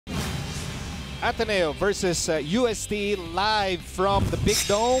Ateneo versus UST live from the Big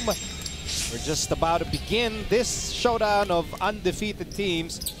Dome. We're just about to begin this showdown of undefeated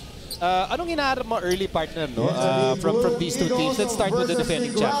teams. Anong inaarap mo early partner from these two teams? Let's start with the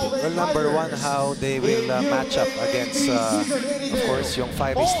defending champion. Well, number one, how they will match up against, of course, yung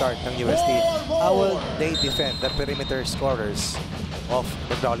fiery start ng UST. How will they defend the perimeter scorers of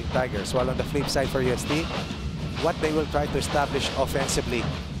the Growling Tigers? While on the flip side for UST, what they will try to establish offensively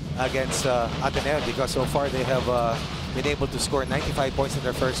against Ateneo, because so far they have been able to score 95 points in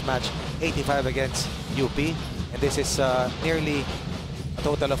their first match, 85 against UP, and this is nearly a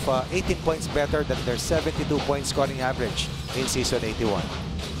total of 18 points better than their 72-point scoring average in Season 81.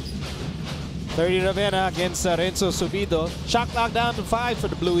 30 Ravenna against Renzo Subido. Shot clock down to 5 for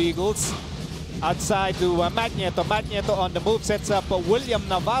the Blue Eagles. Outside to Matt Nieto. Matt Nieto on the move, sets up William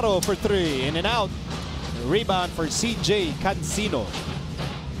Navarro for 3. In and out. Rebound for CJ Cancino.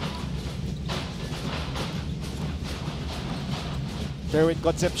 Sherwin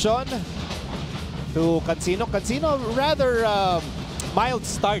Concepcion to Cancino. Cancino rather mild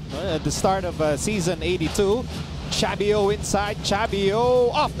start at the start of season 82. Chabio inside.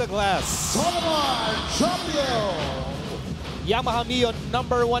 Chabio off the glass. Chabio. Yamaha Mio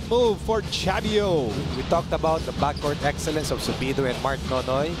 #1 move for Chabio. We talked about the backcourt excellence of Subido and Mark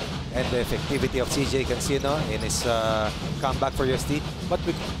Nonoy and the effectivity of CJ Cancino in his comeback for UST. But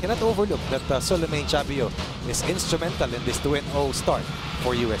we cannot overlook that Solomon Chabio is instrumental in this 2-0 start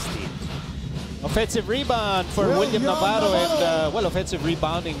for UST. Offensive rebound for William Navarro, and well, offensive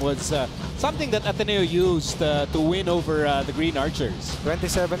rebounding was something that Ateneo used to win over the Green Archers.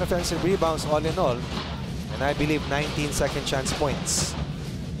 27 offensive rebounds all in all, and I believe 19 second chance points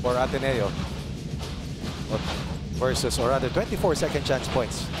for Ateneo versus, or rather 24 second chance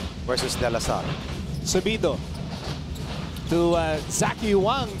points versus De La Salle. Subido to Zaki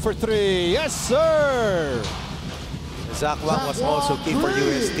Wang for 3. Yes, sir! Zach Wang was also key for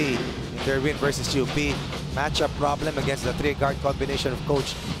UST in their win versus UP. Matchup problem against the 3-guard combination of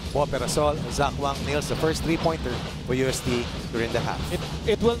Coach Bo Perasol. Zach Wang nails the first 3-pointer for UST during the half.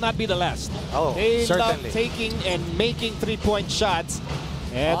 It will not be the last. Oh, they certainly. love taking and making 3-point shots.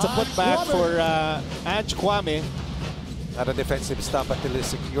 And it's a putback for Ange Kwame. Not a defensive stop until they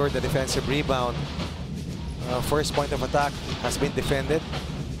secure the defensive rebound. First point of attack has been defended,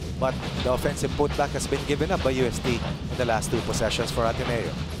 but the offensive putback has been given up by UST in the last 2 possessions for Ateneo.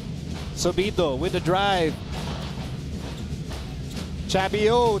 Subido with the drive.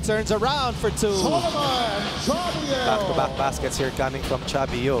 Chabio turns around for 2. Back-to-back baskets here coming from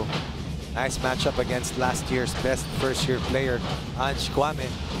Chabio. Nice matchup against last year's best first-year player, Ange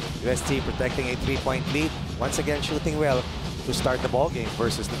Kwame. UST protecting a 3-point lead. Once again, shooting well to start the ball game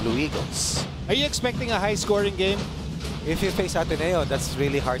versus the Blue Eagles. Are you expecting a high-scoring game? If you face Ateneo, that's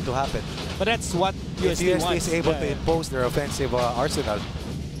really hard to happen. But that's what UST if UST wants. is able to impose their offensive arsenal,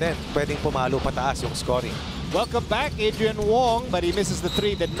 then pwedeng pumalo pataas yung scoring. Welcome back, Adrian Wong, but he misses the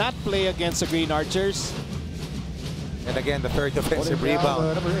 3. Did not play against the Green Archers. And again, the third offensive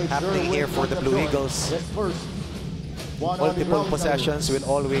rebound happening here for the Blue Eagles. Multiple possessions will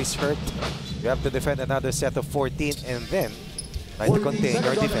always hurt. You have to defend another set of 14 and then try to contain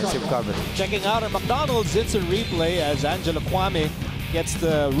your defensive coverage. Checking out at McDonald's, it's a replay as Angelo Kwame gets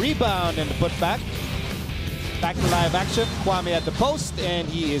the rebound and the putback. Back to live action. Kwame at the post, and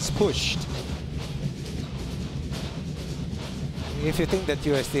he is pushed. If you think that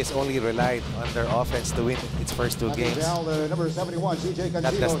UST has only relied on their offense to win its first 2 games,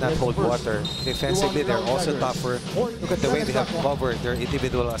 that does not hold water. Defensively, they're also tougher. Look at the way they have covered their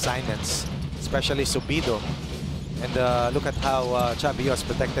individual assignments, especially Subido. And look at how Chabio has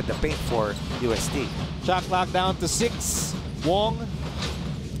protected the paint for UST. Shot clock down to 6. Wong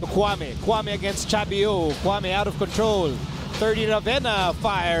to Kwame. Kwame against Chabio. Kwame out of control. 30 Ravenna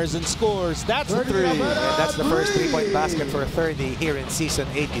fires and scores. That's a 3. And that's the first 3-point basket for 30 here in season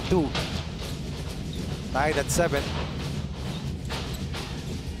 82. Tied at 7.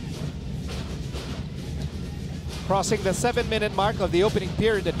 Crossing the 7-minute mark of the opening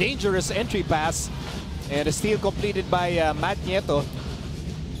period, a dangerous entry pass. And a steal completed by Matt Nieto.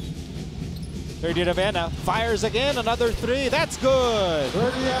 30 Ravenna fires again, another 3. That's good.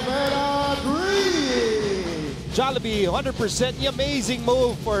 30 Ravenna 3. Jollibee, 100%. Amazing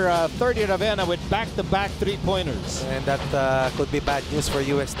move for 30 Ravenna with back-to-back 3-pointers. And that could be bad news for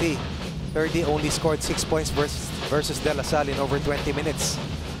UST. 30 only scored 6 points versus De La Salle in over 20 minutes.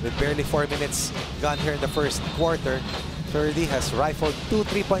 With barely 4 minutes gone here in the first quarter, 30 has rifled 2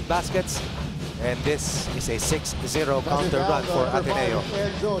 3-point baskets And this is a 6-0 counter run for Ateneo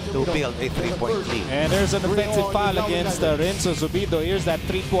to build a 3-point lead. And there's an offensive foul against Renzo Zubido. Here's that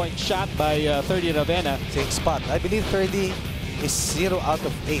 3-point shot by 30 Ravenna. Same spot. I believe 30 is 0 out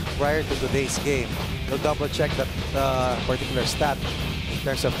of 8 prior to today's game. We'll double check that particular stat in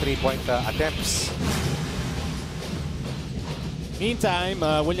terms of 3-point attempts. Meantime,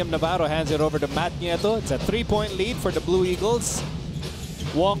 William Navarro hands it over to Matt Nieto. It's a 3-point lead for the Blue Eagles.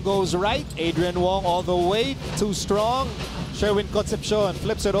 Wong goes right. Adrian Wong all the way. Too strong. Sherwin Concepcion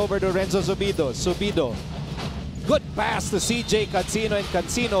flips it over to Renzo Zubido. Zubido. Good pass to CJ Cancino, and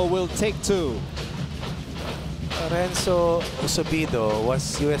Cancino will take 2. Renzo Zubido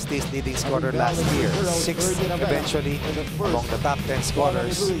was UST's leading scorer last year. 6th eventually among the top 10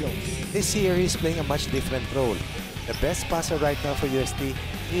 scorers. This year, he's playing a much different role. The best passer right now for UST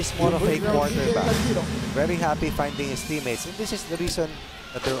is more of a quarterback. Very happy finding his teammates. And this is the reason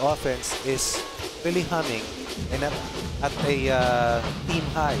that their offense is really humming and at a team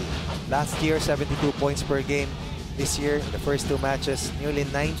high. Last year, 72 points per game. This year, in the first 2 matches, nearly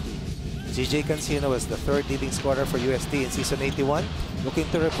 90. CJ Cancino was the 3rd leading scorer for UST in Season 81, looking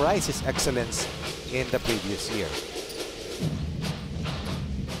to reprise his excellence in the previous year.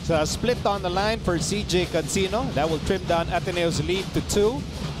 So a split on the line for CJ Cancino. That will trim down Ateneo's lead to 2.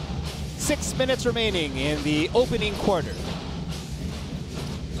 6 minutes remaining in the opening quarter.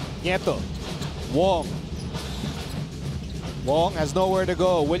 Nieto. Wong. Wong has nowhere to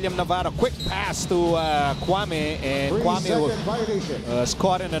go. William Navarro, quick pass to Kwame, and Kwame was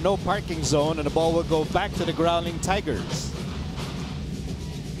caught in a no parking zone, and the ball will go back to the Growling Tigers.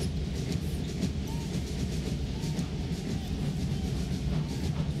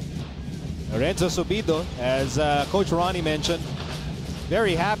 Renzo Zubido, as Coach Ronnie mentioned,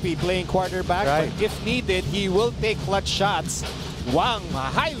 very happy playing quarterback, right. But if needed, he will take clutch shots. Wang, a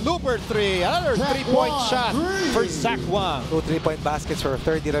high looper 3, another 3-point shot for Zach Wang. 2 3-point baskets for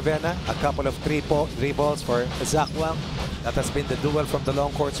 30 Ravenna, a couple of 3 balls for Zach Wang. That has been the duel from the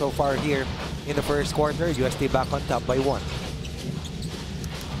long court so far here in the first quarter. UST back on top by 1.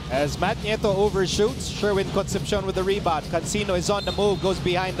 As Matt Nieto overshoots, Sherwin Concepcion with the rebound. Cancino is on the move, goes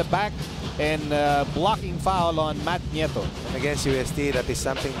behind the back, and blocking foul on Matt Nieto. And against UST, that is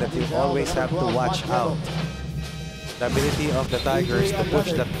something that you always have to watch out. The ability of the Tigers to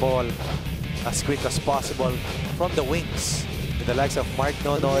push that ball as quick as possible from the wings. With the likes of Mark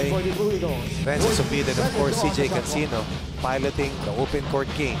Nonoy, Renzo Zubido, and of course CJ Cancino piloting the open court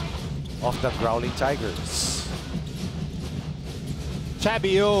game of the Growling Tigers.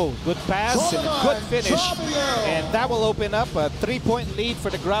 Chabio, good pass and a good finish. And that will open up a 3-point lead for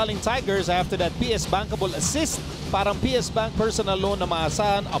the Growling Tigers after that PS Bankable assist. Parang PS Bank personal loan na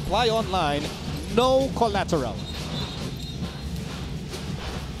maasahan, apply online, no collateral.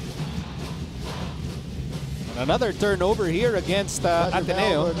 Another turnover here against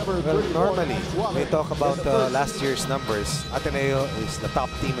Ateneo. Well, normally, we talk about last year's numbers. Ateneo is the top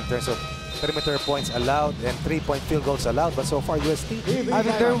team in terms of perimeter points allowed and 3-point field goals allowed. But so far, UST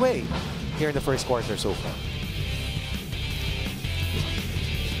having their way here in the first quarter so far.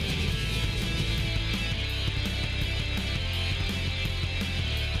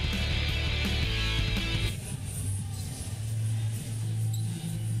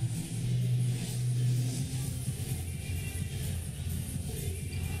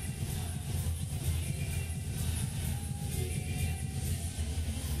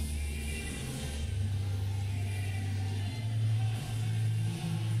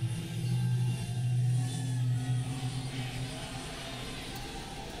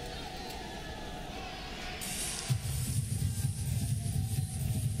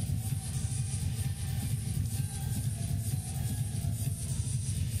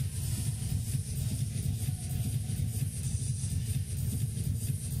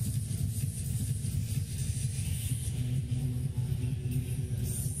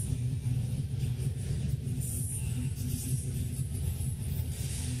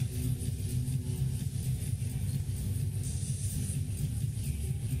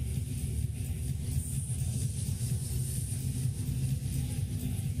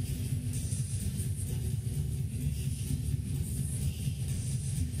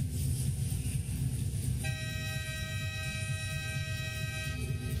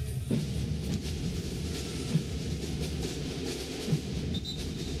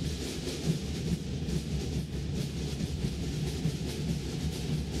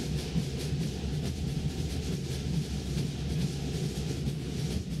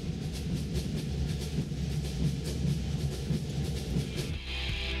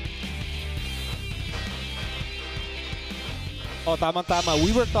 Oh, tama-tama.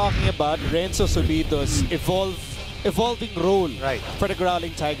 We were talking about Renzo Subido's evolving role for the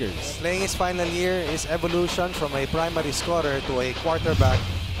Growling Tigers. Playing his final year, his evolution from a primary scorer to a quarterback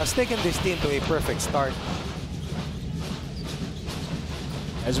has taken this team to a perfect start.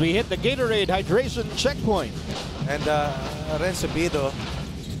 As we hit the Gatorade hydration checkpoint. And Renzo Subido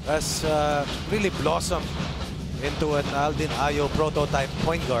has really blossomed into an Aldin Ayo prototype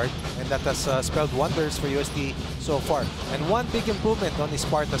point guard, and that has spelled wonders for UST so far. And one big improvement on his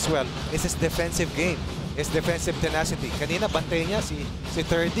part as well is his defensive game, his defensive tenacity. Kanina bantay niya si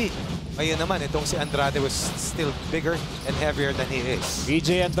 30. Ngayon naman, itong si Andrade was still bigger and heavier than he is.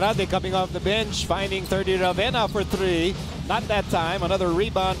 EJ Andrade coming off the bench, finding 30 Ravena for 3. Not that time, another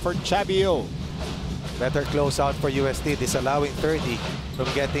rebound for Chabio. Better closeout for UST, disallowing 30 from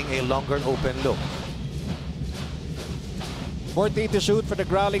getting a longer open look. 14 to shoot for the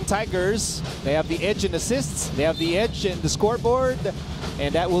Growling Tigers. They have the edge in assists. They have the edge in the scoreboard.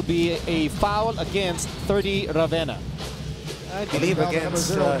 And that will be a foul against 30 Ravena. I believe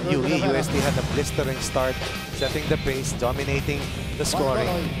against UE, UST had a blistering start, setting the pace, dominating the scoring.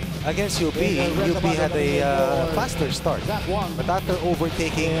 Against UP, UP had a faster start. But after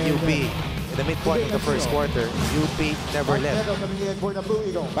overtaking UP in the midpoint of the first quarter, UP never led.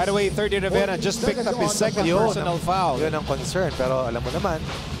 By the way, 30 Ravena just picked up his second personal foul. Yun ang concern. Pero alam mo naman,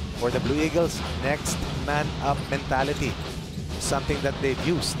 for the Blue Eagles, next man up mentality. Something that they've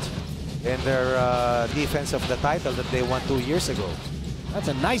used in their defense of the title that they won 2 years ago. That's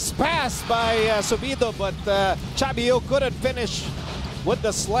a nice pass by Subido, but Chabio couldn't finish with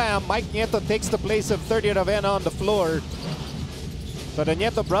the slam. Mike Nieto takes the place of 30 Ravena on the floor. So the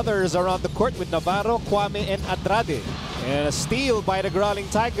Nieto brothers are on the court with Navarro, Kwame, and Andrade. And a steal by the Growling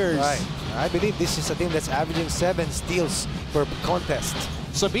Tigers. Right. I believe this is a team that's averaging 7 steals per contest.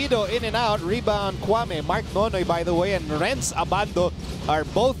 Subido in and out, rebound Kwame. Mark Nonoy, by the way, and Renz Abando are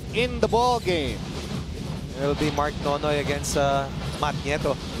both in the ball game. It'll be Mark Nonoy against Matt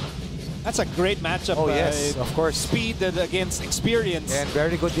Nieto. That's a great matchup. Oh yes, of course. Speed against experience. And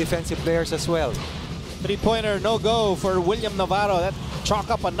very good defensive players as well. Three-pointer, no go for William Navarro. That chalk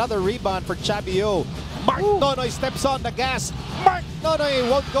up another rebound for Chabio. Mark Nonoy steps on the gas. Mark Nonoy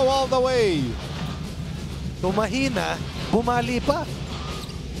won't go all the way. Tumahina, bumali pa.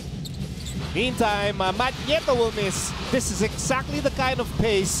 Meantime, Matt Nieto will miss. This is exactly the kind of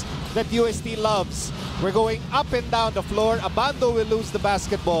pace that UST loves. We're going up and down the floor. Abando will lose the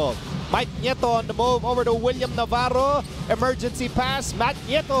basketball. Mike Nieto on the move over to William Navarro. Emergency pass. Matt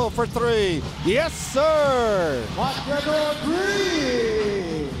Nieto for 3. Yes, sir.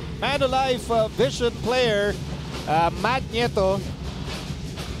 Man alive vision player, Matt Nieto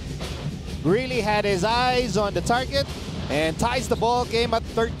really had his eyes on the target and ties the ball game at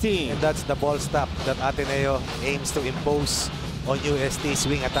 13. And that's the ball stop that Ateneo aims to impose on UST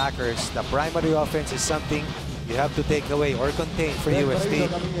swing attackers. The primary offense is something you have to take away or contain for UST.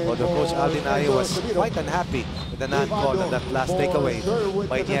 Although Coach Aldin Ayo was quite unhappy with the non-call on that last takeaway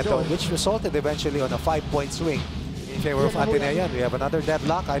by Nieto, which resulted eventually on a 5-point swing in favor of Ateneo. We have another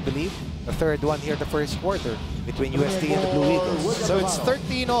deadlock, I believe. The third one here in the first quarter between UST and the Blue Eagles. So it's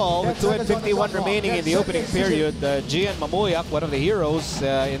 13-all with 2:51 remaining in the opening period. Gian Mamuyak, one of the heroes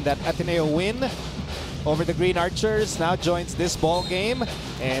in that Ateneo win over the Green Archers, now joins this ball game,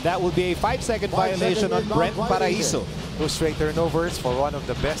 and that will be a 5-second violation on Brent Paraiso. 2 straight turnovers for one of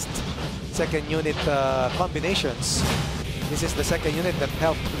the best second unit combinations. This is the second unit that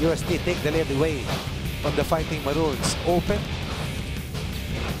helped UST take the lead away from the Fighting Maroons. Open,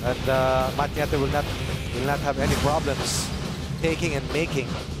 and Matt Nieto will not have any problems taking and making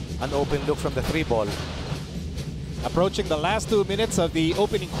an open look from the 3 ball. Approaching the last 2 minutes of the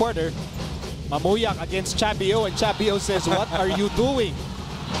opening quarter, Mamuyak against Chabio, and Chabio says, "What are you doing?"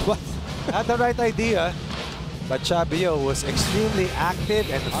 What? Not the right idea, but Chabio was extremely active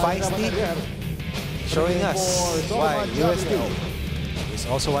and feisty, showing us why UST is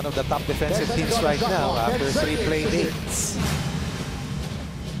also one of the top defensive teams right now after 3 play dates.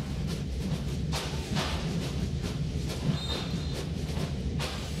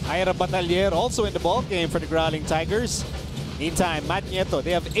 Ira Batalier also in the ball game for the Growling Tigers. Meantime, Matt Nieto,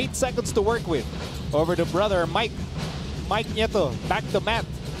 they have 8 seconds to work with. Over to brother Mike. Mike Nieto, back to Matt.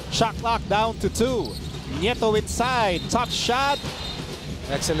 Shot clock down to 2. Nieto inside, top shot.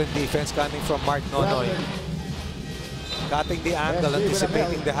 Excellent defense coming from Mark Nonoy. Cutting the angle,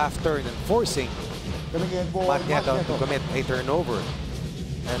 anticipating the half turn, and forcing Matt Nieto to commit a turnover.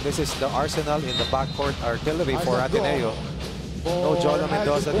 And this is the arsenal in the backcourt artillery for Ateneo. No Jolo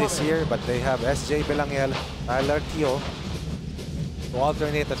Mendoza this year, but they have SJ Belangel, Tyler Tio to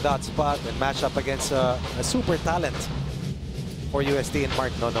alternate the dot spot and match up against a super talent for UST and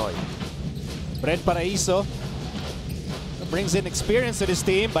Mark Nonoy. Brent Paraiso brings in experience to this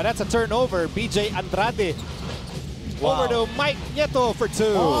team, but that's a turnover. BJ Andrade over to Mike Nieto for 2.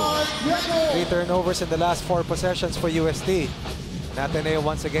 3 turnovers in the last 4 possessions for UST. And Ateneo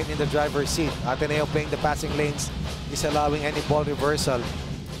once again in the driver's seat. Ateneo playing the passing lanes is allowing any ball reversal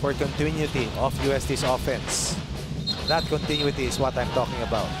for continuity of UST's offense. That continuity is what I'm talking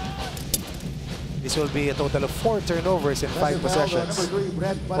about. This will be a total of 4 turnovers in 5 possessions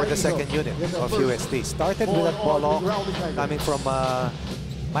for the second unit of UST. Started with that ball off coming from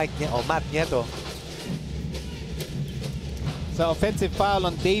Matt Nieto. So offensive foul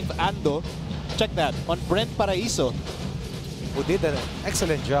on Dave Ando. Check that, on Brent Paraiso. Who did an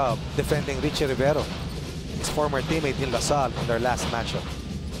excellent job defending Richie Rivero, his former teammate in LaSalle in their last matchup.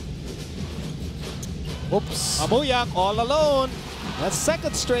 Oops. Mamuyak all alone. That's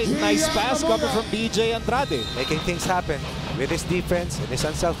second straight nice pass coming from BJ Andrade. Making things happen with his defense and his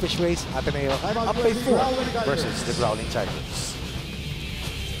unselfish ways. Ateneo up by 4 versus the Growling Tigers.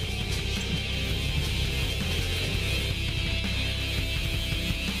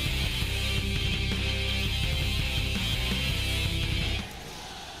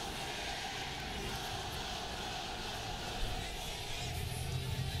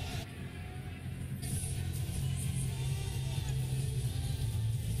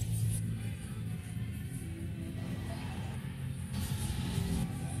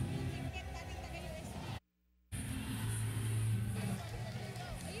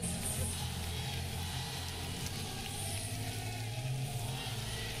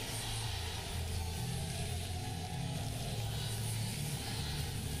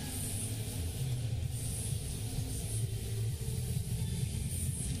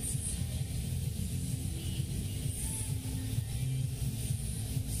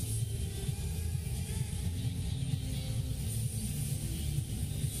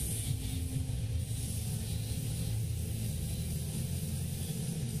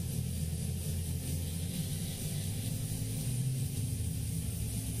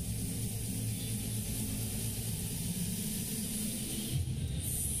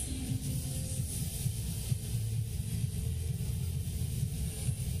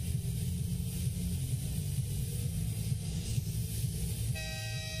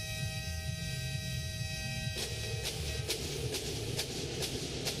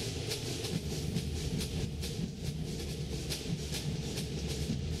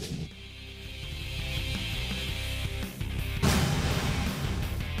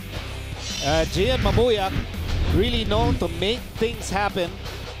 Gian Mamuyak really known to make things happen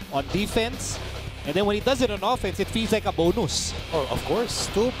on defense, and then when he does it on offense, it feels like a bonus. Oh, of course.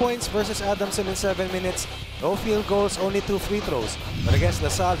 2 points versus Adamson in 7 minutes. No field goals, only 2 free throws. But against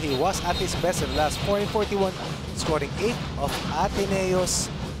LaSalle, he was at his best in the last 4 and 41, scoring 8 of Ateneo's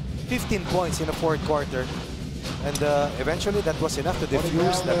 15 points in the 4th quarter. And eventually, that was enough to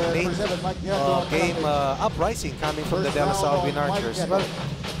defuse that late game uprising coming from the De La Salle Win Archers. Well,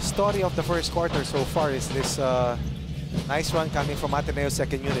 story of the 1st quarter so far is this nice run coming from Ateneo's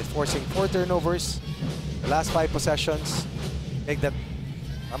second unit, forcing 4 turnovers the last 5 possessions. Take that,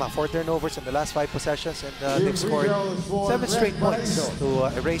 4 turnovers in the last 5 possessions, and they've scored 7 straight points to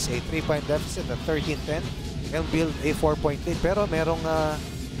erase a 3-point deficit at 13-10 and build a 4-point lead. Pero merong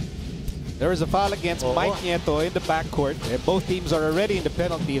there is a foul against Mike Nieto in the backcourt, and both teams are already in the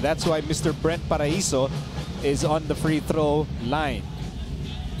penalty. That's why Mr. Brent Paraiso is on the free throw line.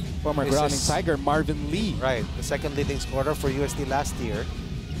 Former Growling Tiger Marvin Lee. Right, the second leading scorer for UST last year.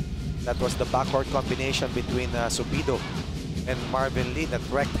 That was the backcourt combination between Subido and Marvin Lee that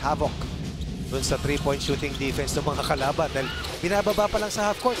wreaked havoc dun sa 3-point shooting defense ng mga kalaban. Dahil binababa pa lang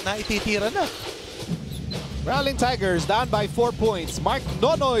sa half-court, na ititira na. Growling Tigers down by 4 points. Mark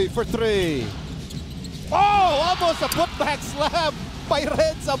Nonoy for 3. Oh, almost a putback slam by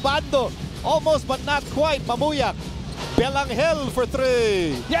Red Sabando. Almost but not quite. Mamuyak. Belangel for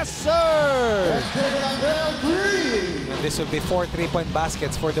 3. Yes, sir! And this will be 4 3-point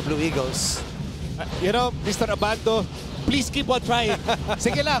baskets for the Blue Eagles. You know, Mr. Abando, please keep on trying.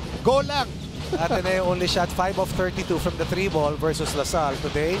 Sige lang, go lang. Ateneo only shot 5 of 32 from the 3 ball versus LaSalle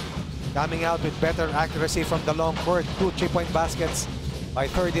today. Coming out with better accuracy from the long court. 2 3-point baskets by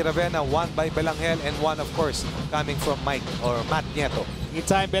Ferdy Ravena, 1 by Belangel, and 1, of course, coming from Matt Nieto.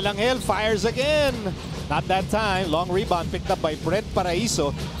 Meantime, Belangel fires again. Not that time. Long rebound picked up by Brent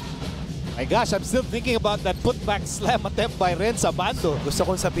Paraiso. My gosh, I'm still thinking about that putback slam attempt by Ren Sabando. Gusto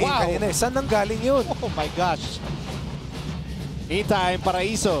kong sabihin kanina, saan nanggaling yun? Oh my gosh. Meantime,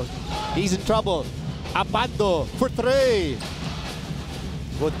 Paraiso, he's in trouble. Abando for 3.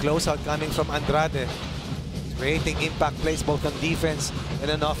 Good closeout coming from Andrade. creating impact plays both on defense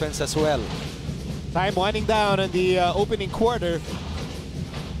and on offense as well. Time winding down in the opening quarter.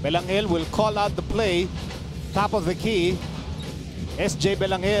 Belangel will call out the play. Top of the key. SJ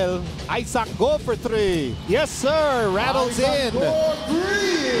Belangel. Isaac go for 3. Yes, sir. Rattles in.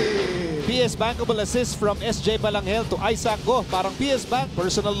 PS bankable assist from SJ Belangel to Isaac Go. Parang PS Bank,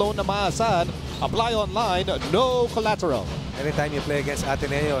 personal loan na maasahan. Apply online, no collateral. Anytime you play against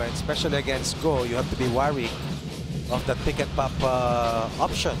Ateneo, and especially against Go, you have to be wary of the pick and pop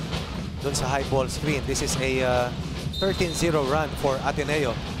option dun sa high ball screen. This is a 13-0 run for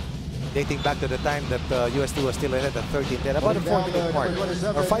Ateneo, dating back to the time that UST was still ahead at 13-10, about a 4-minute mark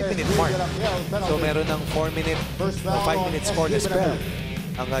or 5-minute mark. So meron ng 4-minute or 5-minute scoreless spell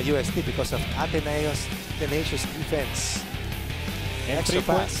ang UST because of Ateneo's tenacious defense. And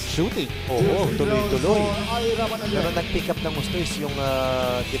 3-point shooting. Oo, tuloy-tuloy. Pero nag-pick up ng gusto is yung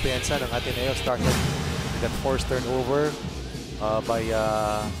depensa ng Ateneo. Started with that forced turnover by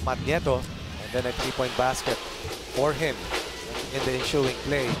Matt Nieto, and then a 3-point basket for him in the ensuing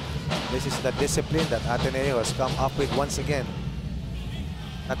play. This is the discipline that Ateneo has come up with once again.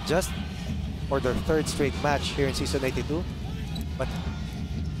 Not just for their 3rd straight match here in Season 82, but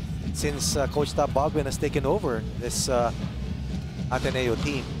since Coach Tab Baldwin has taken over this Ateneo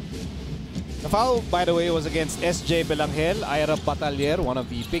team. The foul, by the way, was against SJ Belangel. Ira Batalier, one of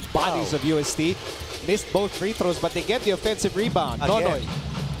the big bodies of UST. Missed both free throws, but they get the offensive rebound. Nonoy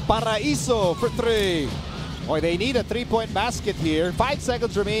Paraiso for 3. Boy, they need a 3-point basket here. 5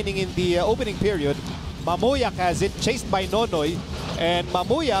 seconds remaining in the opening period. Mamuyak has it, chased by Nonoy. And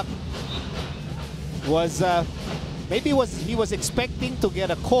Mamuyak was, he was expecting to get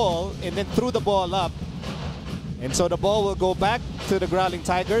a call and then threw the ball up. And so the ball will go back to the Growling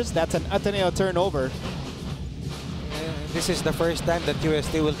Tigers. That's an Ateneo turnover. This is the first time that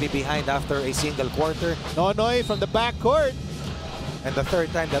UST will be behind after a single quarter. Nonoy from the backcourt. And the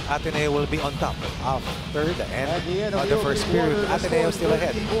 3rd time that Ateneo will be on top after the end of the first period. Ateneo still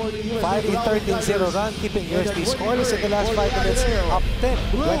ahead. 5-13-0 run, keeping UST scoreless in the last 5 minutes, up 10,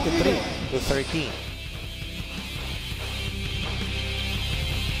 23-13.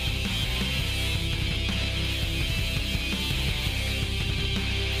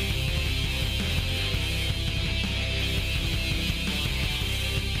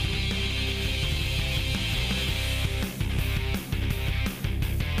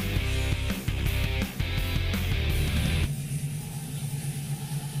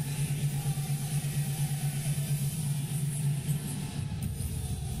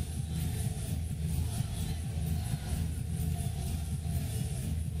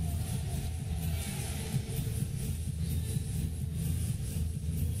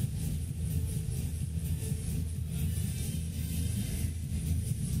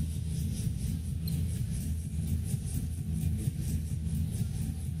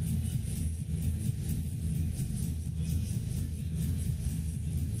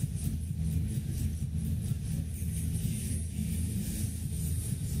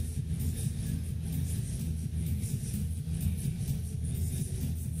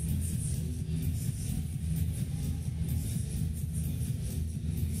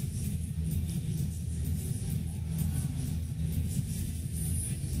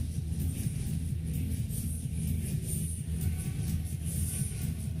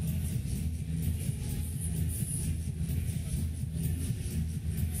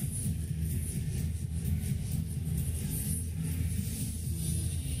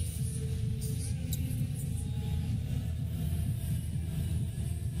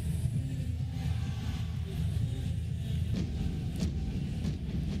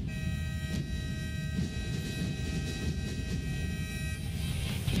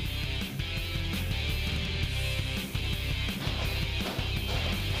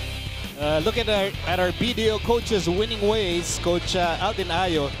 Look at our BDO coach's winning ways. Coach Aldin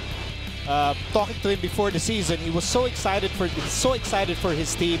Ayo, talking to him before the season, he was so excited for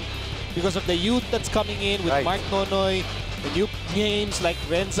his team because of the youth that's coming in with Mark Nonoy, the new names like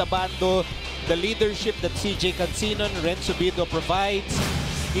Ren Zabando, the leadership that CJ Cancinon, Ren Subido provides,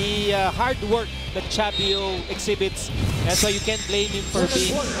 the hard work that Chabio exhibits, and so you can't blame him for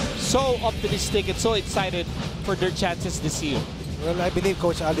being so optimistic and so excited for their chances this year. Well, I believe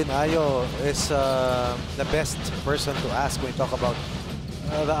Coach Aldin Ayo is the best person to ask when you talk about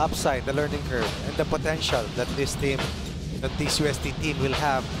the upside, the learning curve, and the potential that this team, that this UST team will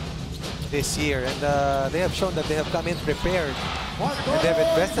have this year. And they have shown that they have come in prepared. And they have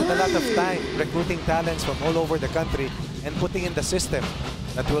invested a lot of time recruiting talents from all over the country and putting in the system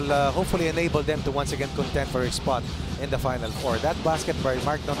that will hopefully enable them to once again contend for a spot in the Final Four. That basket by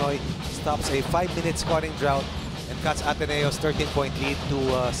Mark Nonoy stops a 5-minute scoring drought and cuts Ateneo's 13-point lead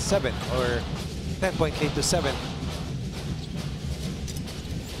to 7, or 10-point lead to 7.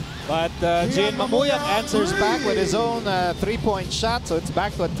 But Jane Mamuyak answers back with his own 3-point shot, so it's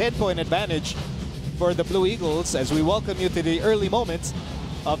back to a 10-point advantage for the Blue Eagles as we welcome you to the early moments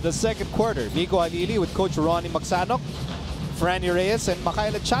of the second quarter. Nico Alili with Coach Ronnie Magsanok, Franny Reyes, and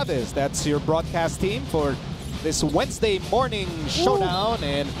Makaila Chavez. That's your broadcast team for this Wednesday morning showdown,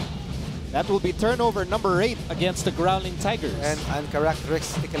 and that will be turnover number 8 against the Growling Tigers. And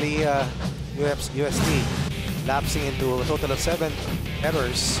uncharacteristically, UST lapsing into a total of 7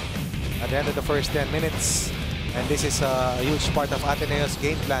 errors at the end of the first 10 minutes. And this is a huge part of Ateneo's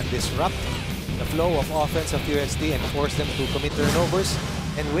game plan: disrupt the flow of offense of UST and force them to commit turnovers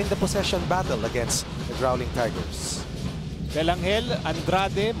and win the possession battle against the Growling Tigers. Belangel,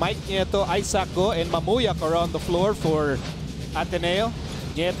 Andrade, Mike Nieto, Isaac Go, and Mamuyak are on the floor for Ateneo.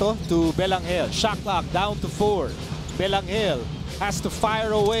 Nieto to Belangel. Shot clock down to 4. Belangel has to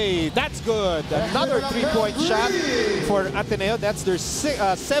fire away. That's good. Another 3-point shot for Ateneo. That's their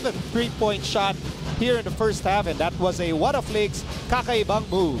 7th 3-point shot here in the first half, and that was a What a Flakes kakaibang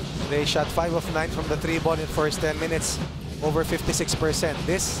move. They shot 5 of 9 from the 3-ball in first 10 minutes, over 56%.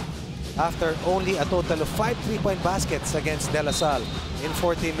 This after only a total of 5 3-point baskets against De La Salle in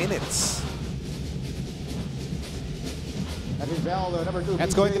 40 minutes.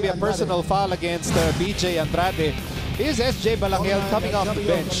 That's going to be a personal foul against BJ Andrade. Here's SJ Belangel coming off the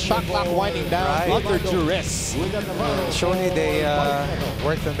bench. Shot clock winding down under duress. Surely they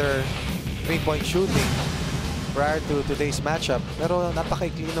worked on their 3-point shooting prior to today's matchup. Pero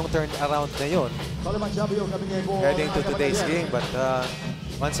napaka-ikli nung turn around na yun heading to today's game. But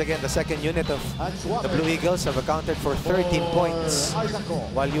once again, the second unit of the Blue Eagles have accounted for 13 points,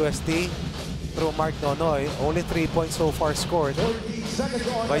 while UST, through Mark Nonoy, only 3 points so far scored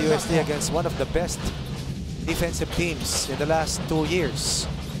by UST against one of the best defensive teams in the last 2 years.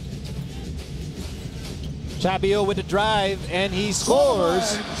 Chabio with a drive, and he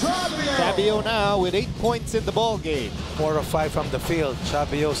scores. Chabio now with 8 points in the ball game. 4 of 5 from the field.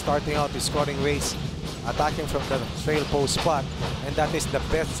 Chabio starting out his scoring race, attacking from the trail post spot, and that is the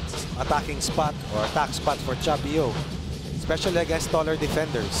best attacking spot or attack spot for Chabio, especially against taller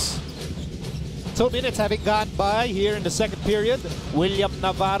defenders. 2 minutes having gone by here in the second period. William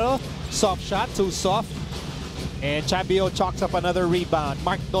Navarro, soft shot, too soft. And Chabio chalks up another rebound.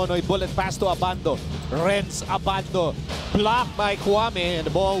 Mark Nonoy, bullet pass to Abando. Renz Abando, blocked by Kwame, and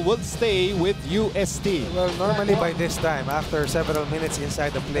the ball will stay with UST. Well, normally by this time, after several minutes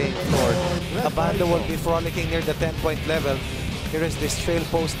inside the playing floor, Abando will be frolicking near the 10-point level. Here is this trail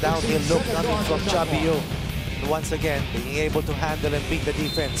post downhill look coming from Chabio. And once again, being able to handle and beat the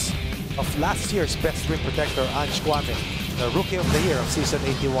defense of last year's best rim protector, Ange Kwame, the Rookie of the Year of Season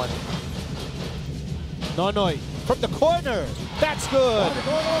 81. Nonoy from the corner. That's good.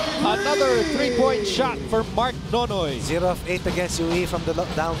 Another 3-point shot for Mark Nonoy. 0 of 8 against UE from the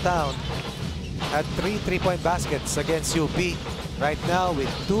downtown. Had 3 3-point baskets against UP. Right now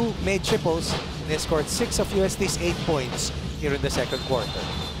with 2 made triples, and they scored 6 of UST's 8 points here in the second quarter.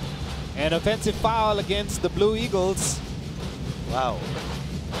 An offensive foul against the Blue Eagles. Wow.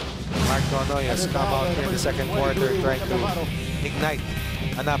 Mark Nonoy has come out here in the second quarter trying to ignite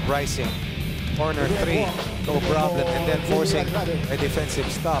an uprising. Corner 3, no problem, and then forcing a defensive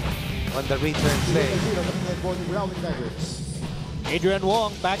stop on the return play. Adrian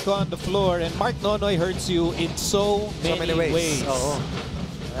Wong back on the floor, and Mark Nonoy hurts you in so many ways.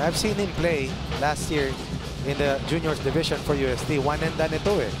 I've seen him play last year in the juniors division for UST. One and done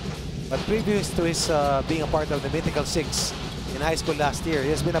ito eh. But previous to his being a part of the Mythical Six in high school last year, he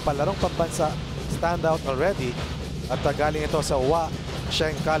has been a palarong pambansa standout already at galing ito sa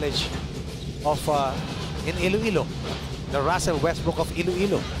Sheng College of in Iloilo, the Russell Westbrook of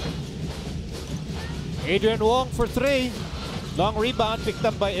Iloilo. Adrian Wong for 3. Long rebound picked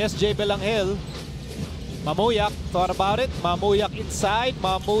up by SJ Belangel. Mamuyak thought about it. Mamuyak inside.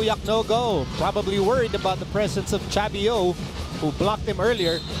 Mamuyak no go. Probably worried about the presence of Chabio, who blocked him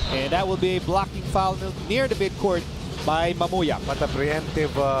earlier, and that will be a blocking foul near the midcourt by Mamuyak. But a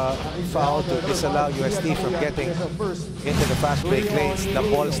preemptive foul to disallow UST from getting into the fast break lanes. The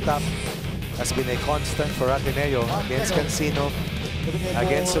ball stop has been a constant for Ateneo against Cancino,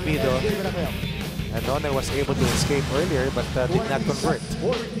 against Subido. And Nonoy was able to escape earlier but did not convert.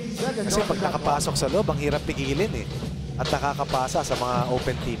 Kasi pag nakapasok sa loob, ang hirap pigilin eh. At nakakapasa sa mga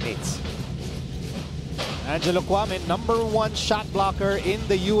open teammates. Angelo Kwame, #1 shot blocker in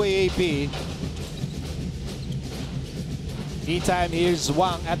the UAAP. Meantime, here's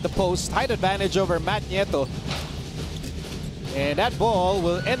Wang at the post. Height advantage over Matt Nieto. And that ball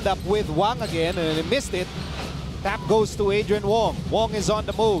will end up with Wang again, and he missed it. Tap goes to Adrian Wong. Wong is on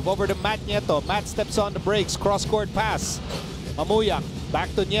the move over to Matt Nieto. Matt steps on the brakes, cross-court pass. Mamuyak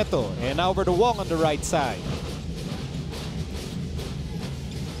back to Nieto, and now over to Wong on the right side.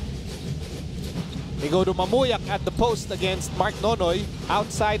 They go to Mamuyak at the post against Mark Nonoy.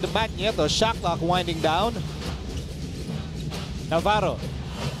 Outside the Matt Nieto, shot clock winding down. Navarro,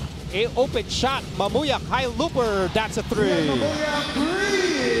 a open shot. Mamuyak, high looper, that's a three.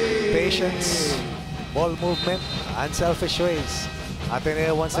 Patience, ball movement, unselfish ways.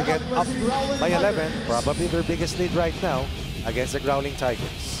 Ateneo once again up by 11, probably their biggest lead right now against the Growling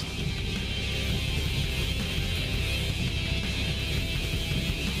Tigers.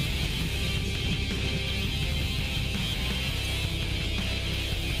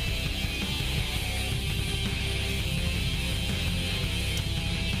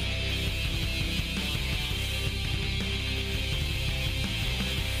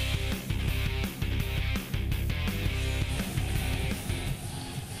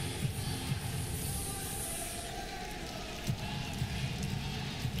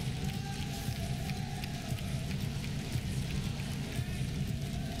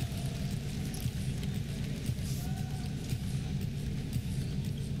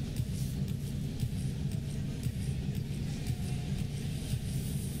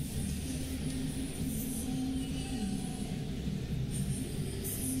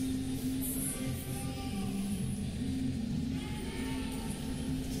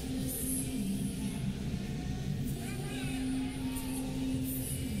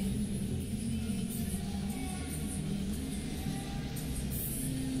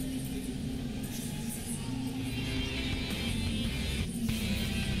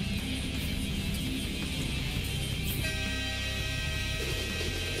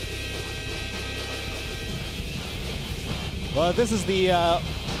 Well, this is the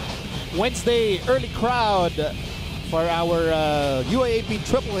Wednesday early crowd for our UAAP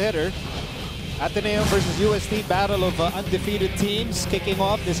triple hitter. Ateneo versus UST, battle of undefeated teams kicking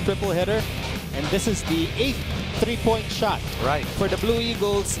off this triple hitter. And this is the 8th three-point shot for the Blue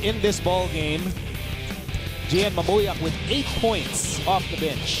Eagles in this ball game. Gian Mamuyak with 8 points off the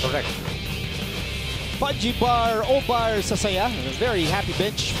bench. Correct. Pudgy Bar Obar Sasaya, a very happy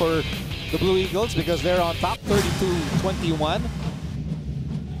bench for the Blue Eagles because they're on top 32-21.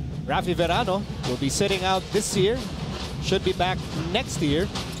 Rafi Verano will be sitting out this year, should be back next year.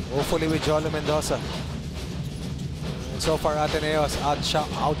 Hopefully with Jolo Mendoza. And so far Ateneo has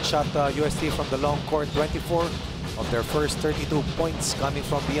outshot UST from the long court. 24 of their first 32 points coming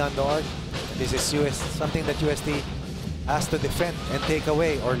from beyond the arc. And this is something that UST has to defend and take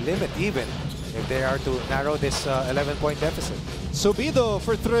away or limit even if they are to narrow this 11-point deficit. Subido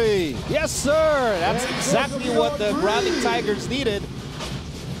for three. Yes, sir. That's exactly what the Growling Tigers needed.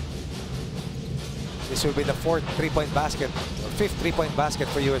 This will be the 4th three-point basket, or 5th three-point basket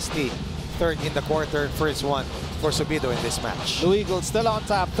for UST. 3rd in the quarter, first one for Subido in this match. Blue Eagles still on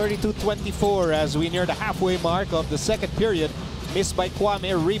top, 32-24 as we near the halfway mark of the second period. Missed by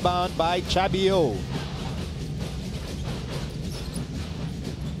Kwame, rebound by Chabio.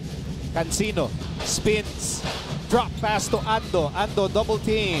 Cancino spins, drop pass to Ando. Ando double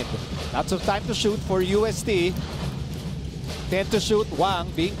teamed. Lots of time to shoot for UST. 10 to shoot.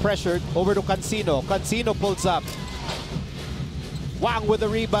 Wang being pressured over to Cancino. Cancino pulls up. Wang with the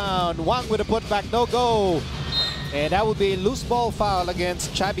rebound. Wang with a putback. No go. And that would be a loose ball foul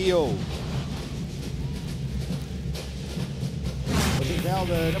against Chabio. Now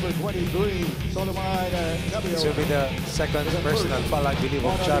the number 23, Solomon This will be the second personal foul, I believe,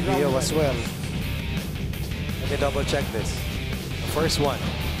 of Chabio as well. Let me double check this. The first one.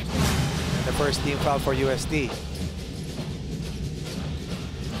 And the first team foul for UST.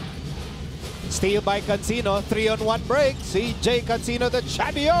 Steal by Cancino. 3-on-1 break. CJ Cancino to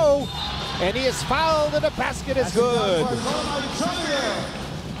Chabio. And he is fouled and the basket is good.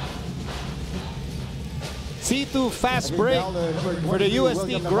 C2 fast break for the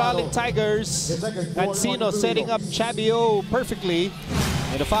UST Growling Tigers. Cancino setting up Chabio perfectly.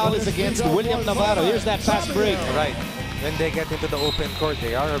 And the foul is against William Navarro. Here's that fast break. Right. When they get into the open court,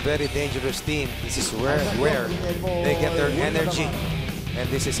 they are a very dangerous team. This is where they get their energy. And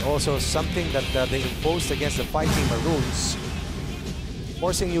this is also something that they imposed against the fighting Maroons,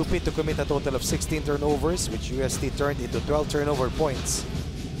 forcing UP to commit a total of 16 turnovers, which UST turned into 12 turnover points.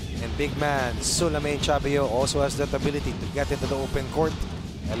 And big man Sulamain Chabio also has that ability to get into the open court.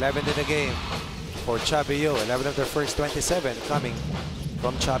 11 in the game for Chabio, 11 of their first 27 coming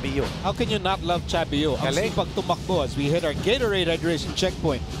from Chabio. How can you not love Chabio? Ang Galing. sipag tumakbo as we hit our Gatorade hydration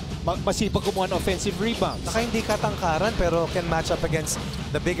checkpoint. Masipag kumuha ng offensive rebounds. Naka hindi katangkaran pero can match up against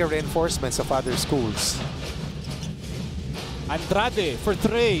the bigger reinforcements of other schools. Andrade for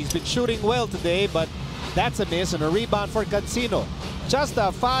three. He's been shooting well today, but that's a miss and a rebound for Cancino. Just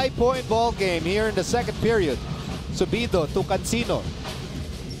a 5-point ball game here in the second period. Subido to Cancino.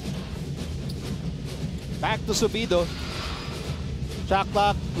 Back to Subido. Shot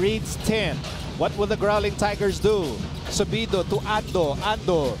clock reads 10. What will the Growling Tigers do? Subido to Ando.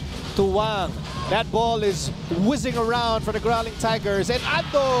 Ando to Wang. That ball is whizzing around for the Growling Tigers, and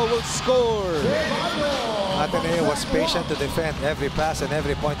Ando will score. Ateneo was patient to defend every pass and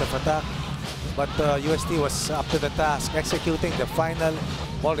every point of attack, but UST was up to the task, executing the final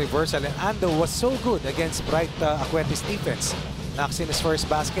ball reversal, and Ando was so good against Bright Acuente's defense. Knocks in his first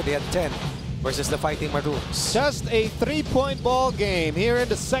basket, they had 10 versus the Fighting Maroons. Just a 3-point ball game here in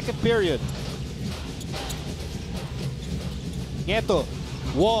the second period. Nieto,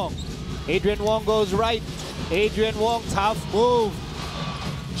 Wong. Adrian Wong goes right. Adrian Wong, tough move.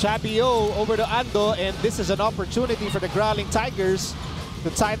 Chabio over to Ando, and this is an opportunity for the Growling Tigers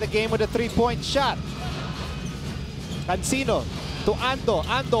to tie the game with a 3-point shot. Cancino to Ando.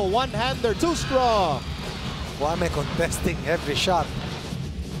 Ando, one-hander, too strong. Kwame contesting every shot.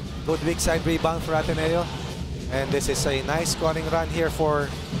 Good weak side rebound for Ateneo. And this is a nice scoring run here for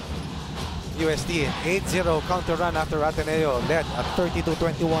UST. 8-0 counter run after Ateneo led at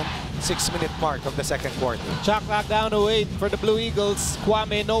 32-21, 6-minute mark of the second quarter. Shot clock down to 8 for the Blue Eagles.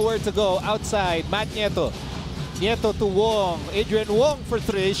 Kwame nowhere to go. Outside, Matt Nieto. Nieto to Wong. Adrian Wong for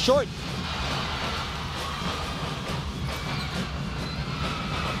three, short.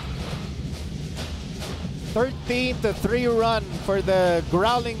 (13-3) run for the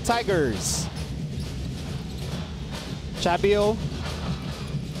Growling Tigers. Chabio.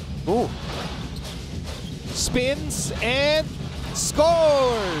 Ooh. Spins and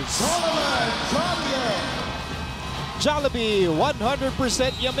scores! Jollibee,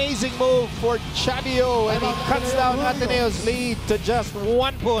 100% amazing move for Chabio, and he cuts down Ateneo's lead to just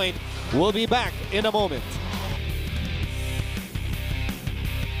 1 point. We'll be back in a moment.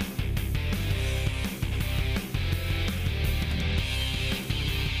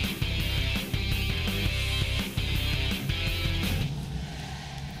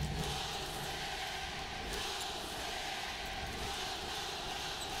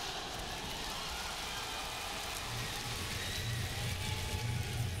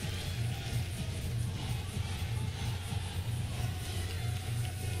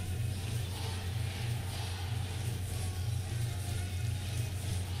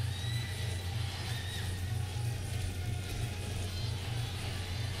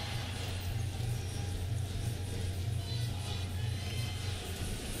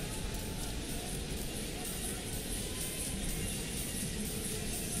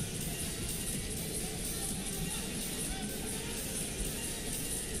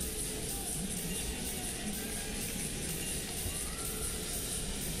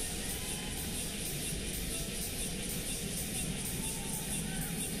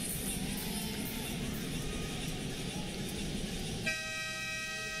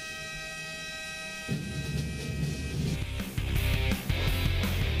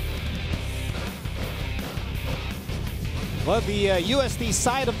 Well, the UST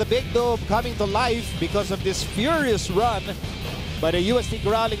side of the Big Dome coming to life because of this furious run by the UST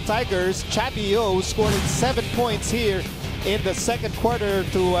Growling Tigers. Chabio scoring 7 points here in the second quarter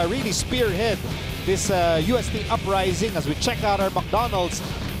to really spearhead this UST uprising as we check out our McDonald's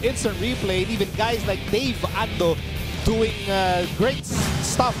instant replay. And even guys like Dave Ando doing great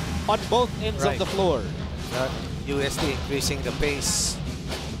stuff on both ends of the floor. UST increasing the pace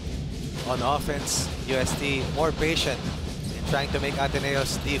on offense. UST more patient in trying to make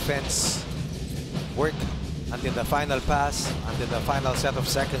Ateneo's defense work until the final pass, until the final set of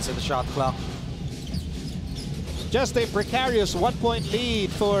seconds in the shot clock. Just a precarious 1-point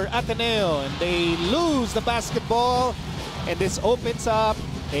lead for Ateneo, and they lose the basketball, and this opens up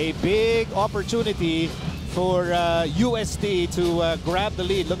a big opportunity for UST to grab the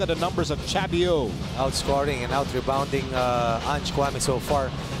lead. Look at the numbers of Chabio. Outscoring and out-rebounding Ange Kwame so far.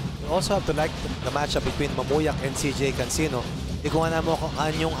 You also have to like the matchup between Mamuyak and CJ Cancino. Ikuha na mo kung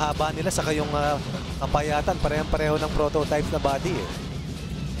yung haba nila saka yung kapayatan, parehang-pareho ng prototype na body.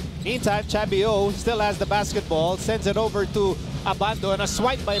 Meantime, Chabio still has the basketball, sends it over to Abando, and a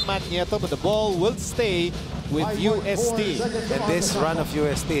swipe by Matt Nieto, but the ball will stay with UST. And this run of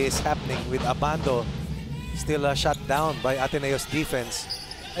UST is happening with Abando still shut down by Ateneo's defense.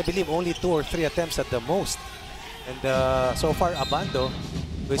 I believe only 2 or 3 attempts at the most And so far, Abando,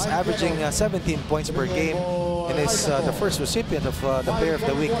 who is averaging 17 points per game and is the first recipient of the Player of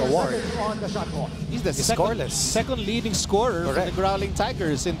the Week award. He's the Scoreless. second leading scorer for the Growling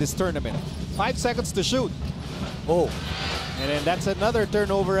Tigers in this tournament. 5 seconds to shoot. Oh, And then that's another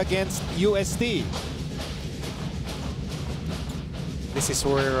turnover against UST. this is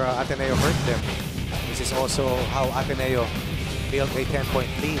where Ateneo hurt them. This is also how Ateneo built a 10-point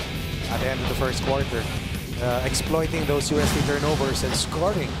lead at the end of the first quarter, exploiting those UST turnovers and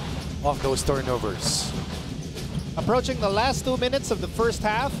scoring off those turnovers. Approaching the last 2 minutes of the first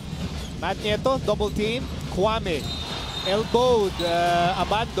half, Matt Nieto, double team. Kwame elbowed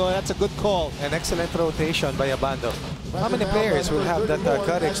Abando. That's a good call. An excellent rotation by Abando. How many players will have that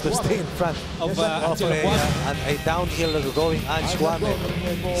courage to stay in front Of a downhill going Ange Kwame?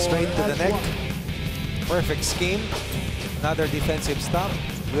 Straight to the neck. Perfect scheme. Another defensive stop.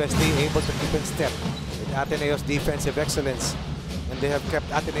 UST able to keep in step with Ateneo's defensive excellence. And they have kept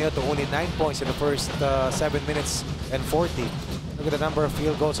Ateneo to only 9 points in the first 7 minutes and 40. Look at the number of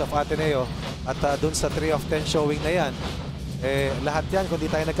field goals of Ateneo. At dun sa 3 of 10 showing na yan, lahat yan, kung di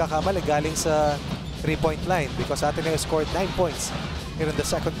tayo nagkakamali, galing sa 3-point line because Ateneo scored 9 points here in the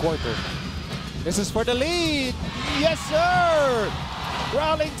second quarter. This is for the lead. Yes, sir!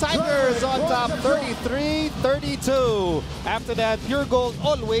 Growling Tigers on top 33-32. After that, pure gold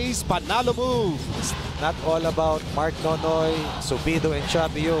always, panalo move. It's not all about Mark Nonoy, Subido, and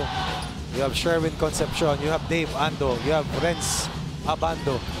Chabio. You have Sherwin Concepcion, you have Dave Ando, you have Renz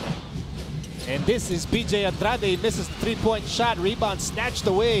Abando. And this is BJ Andrade, misses the 3-point shot. Rebound snatched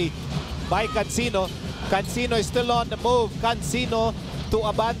away by Cancino. Cancino is still on the move. Cancino to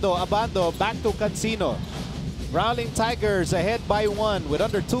Abando. Abando back to Cancino. Growling Tigers ahead by 1 with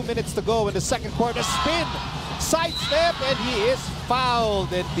under 2 minutes to go in the second quarter. Spin, sidestep, and he is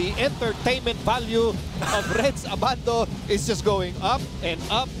fouled. And the entertainment value of Renz Abando is just going up and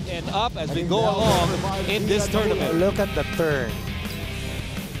up and up as we go along in this tournament. Look at the turn.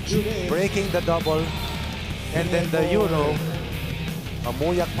 Breaking the double, and then the Euro.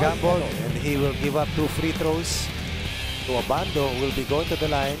 Mamuyak gamble, and he will give up 2 free throws to Abando, who will be going to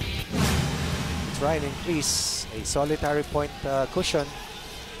the line. Try and increase a solitary point cushion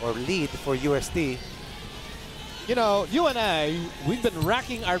or lead for UST. You know, you and I, we've been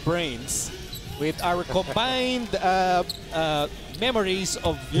racking our brains with our combined memories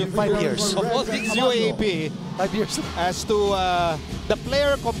of 5 years. of all things UAAP 5 years. as to the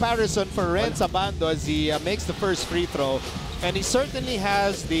player comparison for Renz Abando as he makes the first free throw. And he certainly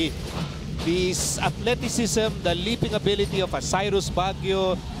has the athleticism, the leaping ability of a Cyrus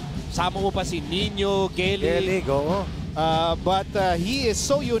Baguio. Sama mo pa si Nino, Geli. Go. But he is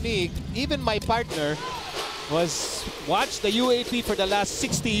so unique. Even my partner was watched the UAP for the last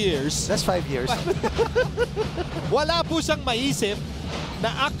 60 years. That's 5 years. Wala po siyang maisip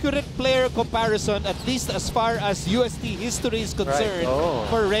na accurate player comparison, at least as far as UST history is concerned,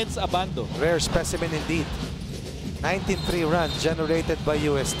 for Renz Abando. Rare specimen indeed. 19-3 run generated by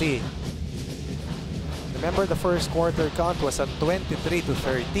UST. Remember, the first quarter count was at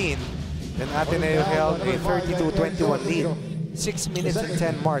 23-13. Then Ateneo held a 32-21 lead. 6 minutes and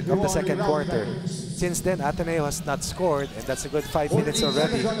 10 mark of the second quarter. Since then, Ateneo has not scored, and that's a good 5 minutes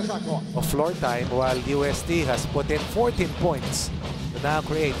already of floor time, while UST has put in 14 points to now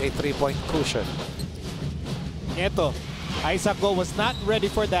create a 3-point cushion. Nieto, Isaac Go was not ready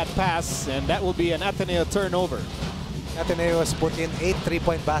for that pass, and that will be an Ateneo turnover. Ateneo has put in 8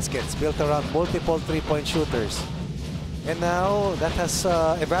 3-point baskets built around multiple 3-point shooters. And now that has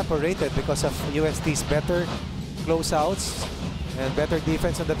evaporated because of UST's better closeouts and better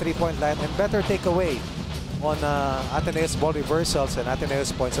defense on the 3-point line and better takeaway on Ateneo's ball reversals and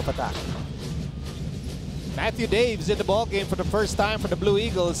Ateneo's points of attack. Matthew Daves in the ball game for the first time for the Blue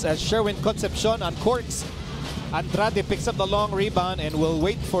Eagles as Sherwin Concepcion on courts. Andrade picks up the long rebound and will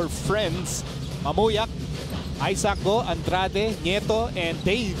wait for friends. Mamuyak, Isaac Go, Andrade, Nieto, and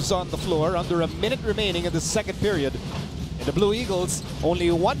Daves on the floor. Under a minute remaining in the second period. And the Blue Eagles, only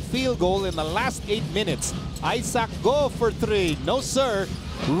 1 field goal in the last 8 minutes. Isaac Go for 3. No, sir.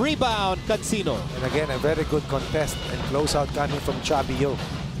 Rebound, Cancino. And again, a very good contest and closeout coming from Chabio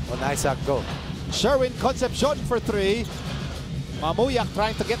on Isaac Go. Sherwin Concepcion for 3. Mamuyak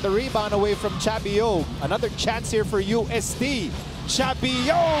trying to get the rebound away from Chabio. Another chance here for UST.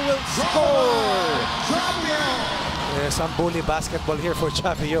 Chabio will score! Some bully basketball here for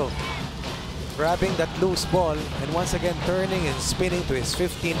Chabio. Grabbing that loose ball and once again turning and spinning to his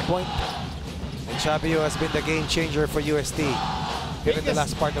 15-point. And Chabio has been the game changer for UST. here in the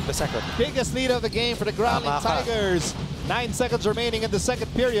last part of the second. Biggest lead of the game for the Growling Tama ka. Tigers. 9 seconds remaining in the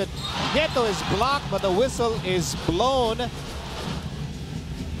second period. Nieto is blocked, but the whistle is blown. And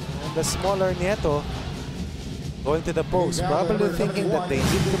the smaller Nieto going to the post, probably thinking that they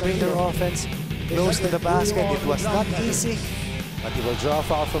need to bring their offense close to the basket. It was not easy, but he will draw a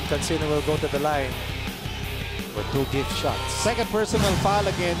foul from Cancino, will go to the line for 2 gift shots. Second personal foul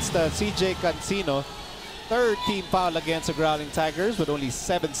against CJ Cancino. Third team foul against the Growling Tigers with only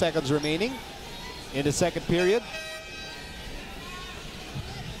 7 seconds remaining in the second period.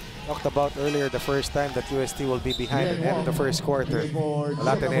 Talked about earlier the first time that UST will be behind at the end of the first quarter. Well,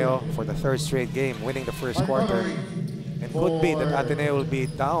 Ateneo for the 3rd straight game winning the first quarter. And could be that Ateneo will be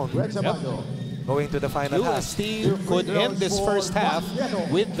down going to the final half. UST could end this first half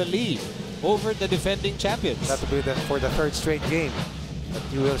with the lead over the defending champions. That will be for the 3rd straight game. But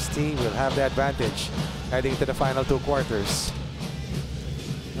UST will have the advantage heading to the final 2 quarters.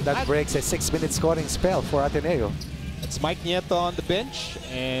 And that breaks a 6-minute scoring spell for Ateneo. It's Mike Nieto on the bench,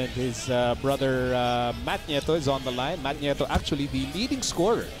 and his brother Matt Nieto is on the line. Matt Nieto actually the leading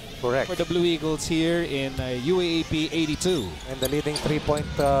scorer Correct. for the Blue Eagles here in UAAP 82. And the leading 3-point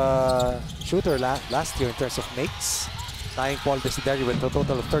shooter last year in terms of makes. Tying Paul Desideri with a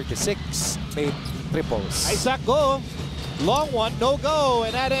total of 36 made triples. Isaac go. Long one, no go,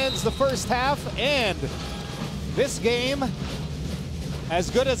 and that ends the first half. And this game, as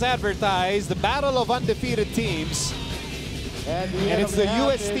good as advertised, the battle of undefeated teams. And it's the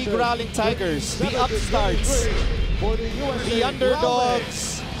UST Growling Tigers, the upstarts, the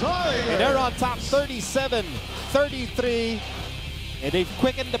underdogs, and they're on top 37-33. And they've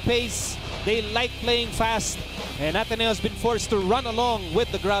quickened the pace. They like playing fast. And Ateneo has been forced to run along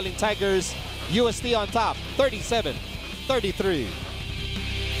with the Growling Tigers. UST on top, 37-33.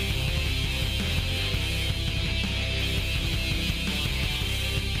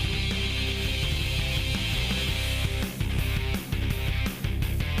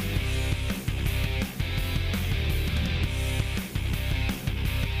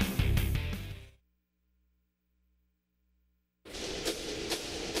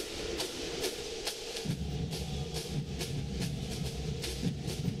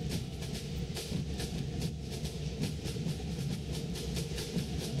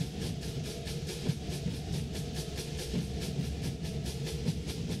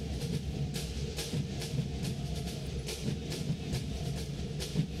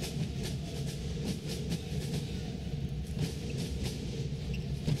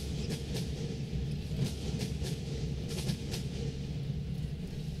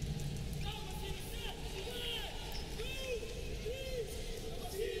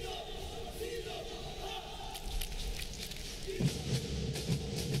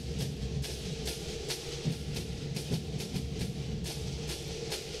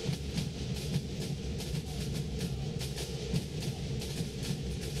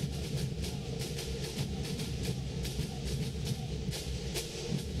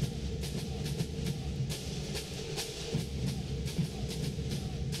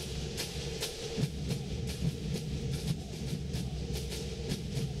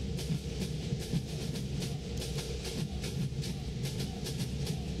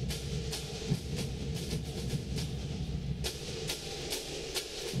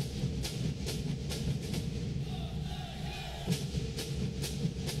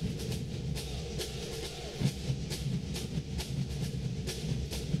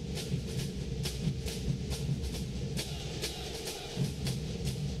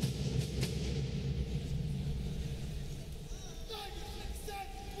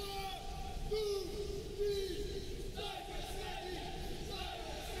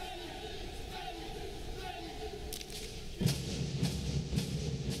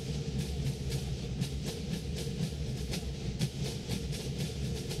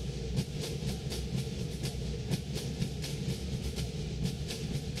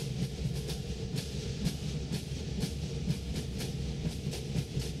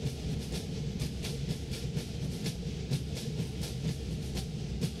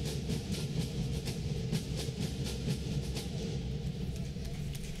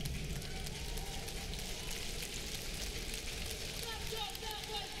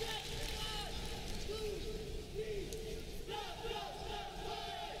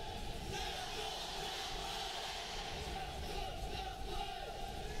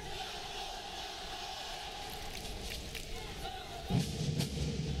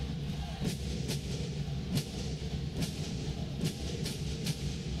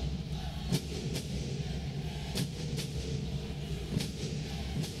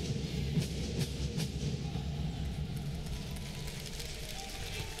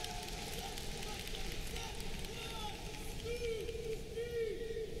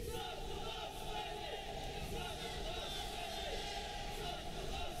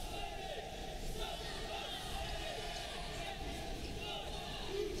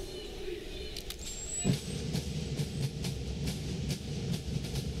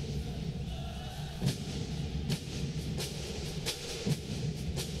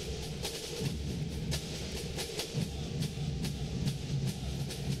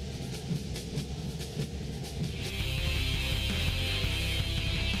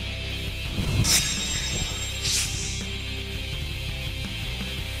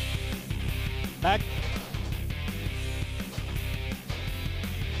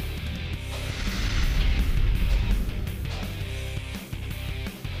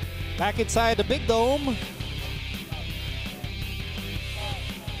 Back inside the big dome.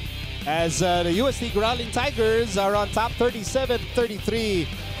 As the UST Growling Tigers are on top 37-33,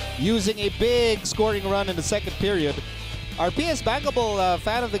 using a big scoring run in the second period. Our PS Bankable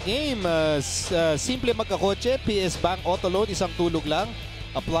fan of the game, simple magkakotse, PS Bank Auto Loan, isang tulog lang.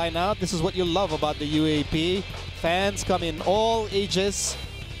 Apply now. This is what you love about the UAAP. Fans come in all ages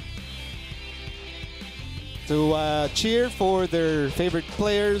to cheer for their favorite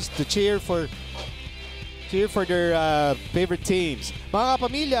players, to cheer for their favorite teams. Mga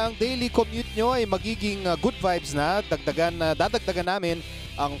kapamilya, ang daily commute nyo ay magiging good vibes na. Dadagdagan namin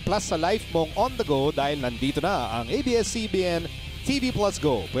ang plus sa life mong on the go dahil nandito na ang ABS-CBN TV Plus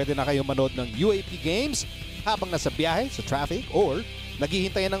Go. Pwede na kayong manood ng UAP games habang nasa biyahe, sa traffic, or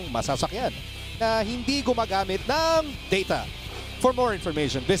naghihintay ng masasakyan na hindi gumagamit ng data. For more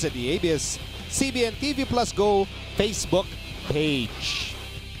information, visit the ABS-CBN TV Plus Go Facebook page.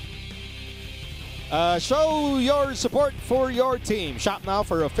 Show your support for your team. Shop now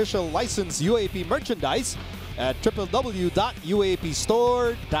for official licensed UAP merchandise at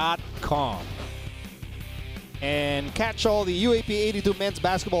www.uapstore.com. And catch all the UAP 82 men's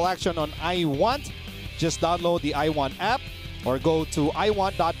basketball action on iWant. Just download the iWant app or go to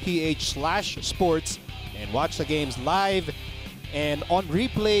iwant.ph/sports and watch the games live and on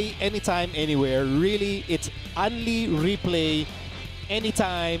replay anytime, anywhere. Really, it's only replay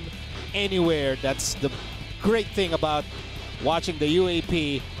anytime, anywhere. That's the great thing about watching the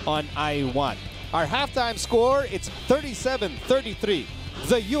UAP on iWant. Our halftime score, it's 37-33.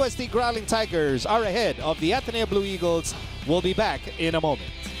 The UST Growling Tigers are ahead of the Ateneo Blue Eagles. We'll be back in a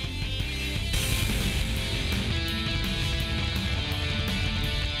moment.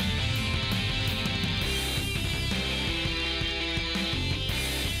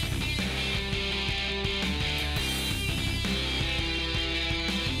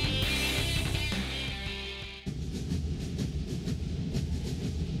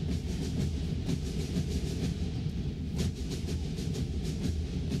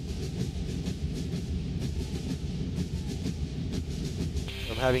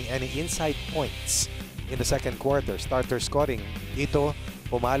 Having any inside points in the second quarter. Starter scoring. Dito,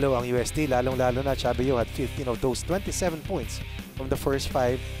 pumalo ang UST. Lalong-lalo na Chabio had 15 of those 27 points from the first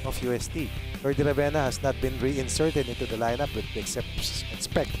 5 of UST. Ferdy Ravena has not been reinserted into the lineup, but we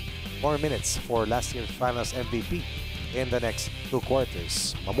expect more minutes for last year's finals MVP in the next 2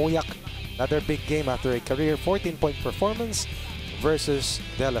 quarters. Mamuyak, another big game after a career 14-point performance versus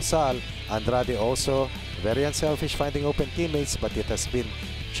De La Salle. Andrade also very unselfish, finding open teammates, but it has been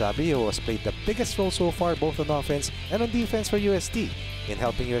Chabi who has played the biggest role so far, both on offense and on defense for UST, in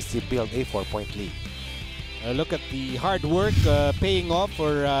helping UST build a 4-point lead. Look at the hard work paying off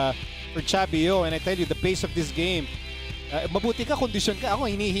for Chabio, and I tell you, the pace of this game, mabuti ka, kondisyon ka. Ako,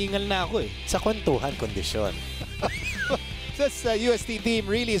 hinihingal na ako eh. Sa kwentuhan, kondisyon. This UST team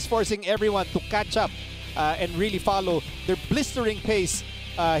really is forcing everyone to catch up and really follow their blistering pace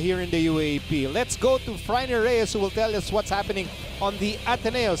here in the UAAP. Let's go to Franny Reyes, who will tell us what's happening on the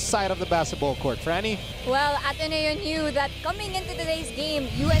Ateneo side of the basketball court. Franny? Well, Ateneo knew that coming into today's game,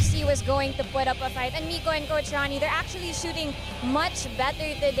 UST was going to put up a fight. And Miko and Coach Ronnie, they're actually shooting much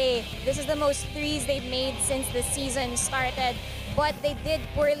better today. This is the most threes they've made since the season started. But they did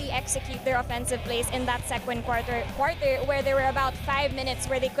poorly execute their offensive plays in that second quarter where there were about 5 minutes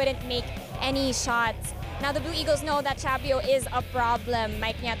where they couldn't make any shots. Now, the Blue Eagles know that Chabio is a problem.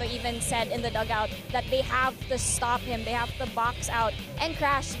 Mike Niato even said in the dugout that they have to stop him. They have to box out and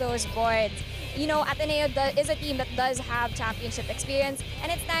crash those boards. You know, Ateneo is a team that does have championship experience,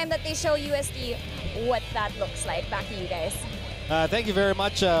 and it's time that they show UST what that looks like. Back to you guys. Thank you very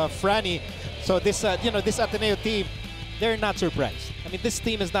much, Franny. So this, this Ateneo team, they're not surprised. I mean, this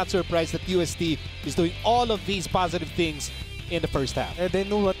team is not surprised that UST is doing all of these positive things in the first half. They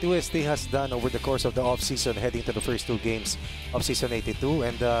knew what UST has done over the course of the offseason, heading to the first 2 games of Season 82,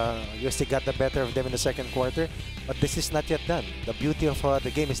 and UST got the better of them in the second quarter. But this is not yet done. The beauty of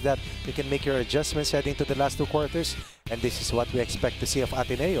the game is that you can make your adjustments heading to the last 2 quarters, and this is what we expect to see of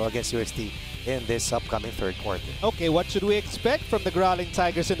Ateneo against UST in this upcoming third quarter. Okay, what should we expect from the Growling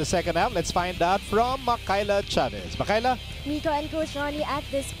Tigers in the second half? Let's find out from Makayla Chavez. Makayla? Miko and Coach Ronnie, at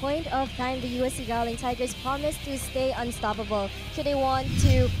this point of time, the UST Growling Tigers promise to stay unstoppable. Should they want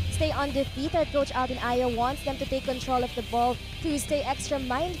to stay undefeated, Coach Alvin Ayo wants them to take control of the ball, to stay extra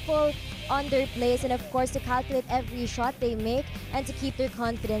mindful on their plays and of course to calculate every shot they make and to keep their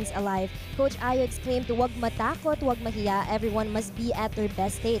confidence alive. Coach Ayo exclaimed, "Wag matakot, wag mahiya, everyone must be at their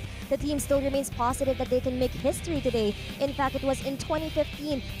best state." The team still remains positive that they can make history today. In fact, it was in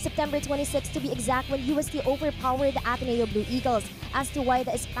 2015, September 26 to be exact, when UST overpowered the Ateneo Blue Eagles. As to why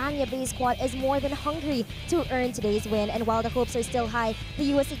the España-based squad is more than hungry to earn today's win. And while the hopes are still high,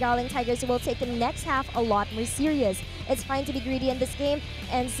 the UST Growling Tigers will take the next half a lot more serious. It's fine to be greedy in this game,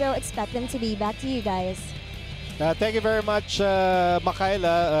 and so expect them to be. Back to you guys. Thank you very much,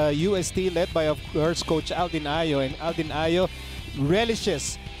 Makaila. UST led by, of course, Coach Aldin Ayo. And Aldin Ayo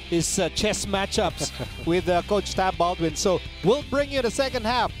relishes his chess matchups with Coach Tab Baldwin. So we'll bring you the second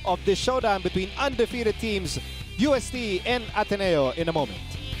half of this showdown between undefeated teams, UST and Ateneo, in a moment.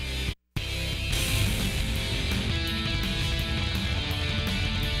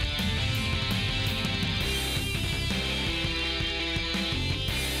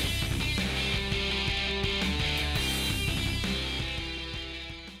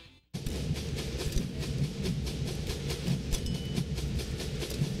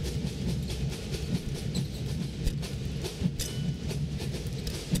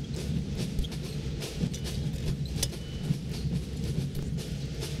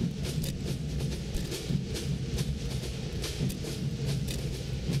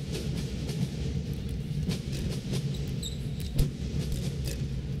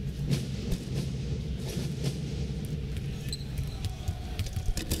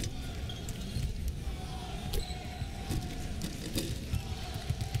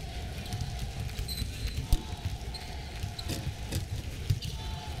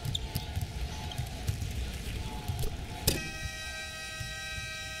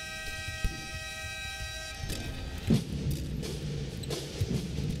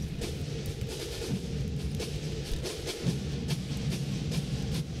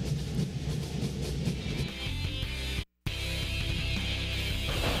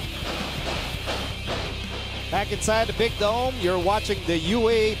 Back inside the Big Dome, you're watching the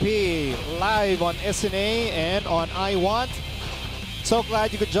UAAP live on SNA and on iWant. So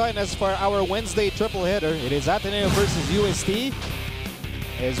glad you could join us for our Wednesday triple header. It is Ateneo versus UST.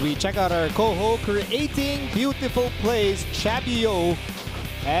 As we check out our co-host creating beautiful plays, Chabio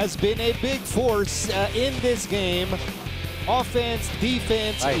has been a big force in this game. Offense,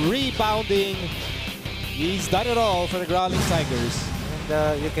 defense, rebounding. He's done it all for the Growling Tigers.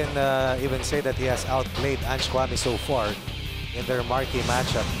 You can even say that he has outplayed Ange Kwame so far in their marquee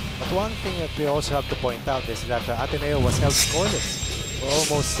matchup. But one thing that we also have to point out is that Ateneo was held scoreless for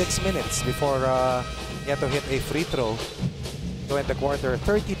almost 6 minutes before he had to hit a free throw. So in the quarter,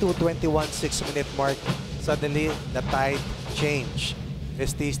 32-21, 6-minute mark, suddenly the tide changed.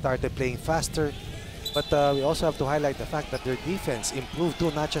 ST started playing faster, but we also have to highlight the fact that their defense improved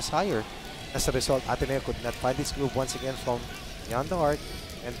 2 notches higher. As a result, Ateneo could not find its groove once again from beyond the arc,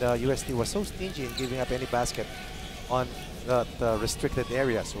 and UST was so stingy in giving up any basket on the restricted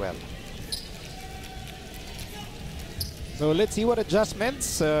area as well. So let's see what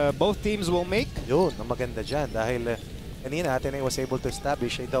adjustments both teams will make. Yun, ang maganda dyan dahil kanina Ateneo was able to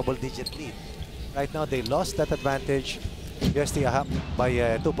establish a double-digit lead. Right now, they lost that advantage. UST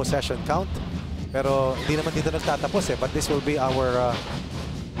by 2-possession count. Pero hindi naman dito nagtatapos but this will be our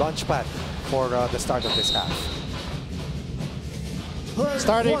launch pad for the start of this half.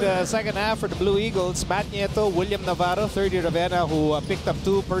 Starting the second half for the Blue Eagles, Matt Nieto, William Navarro, 30 Ravenna, who picked up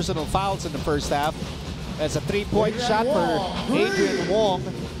 2 personal fouls in the first half. That's a 3-point shot for Adrian Wong.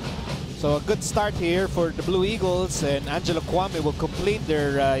 So a good start here for the Blue Eagles, and Angelo Kwame will complete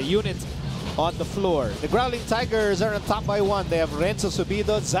their unit on the floor. The Growling Tigers are on top by 1. They have Renzo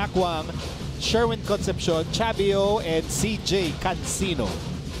Subido, Zach Wang, Sherwin Concepcion, Chabio, and CJ Cancino.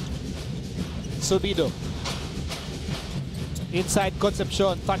 Subido. Inside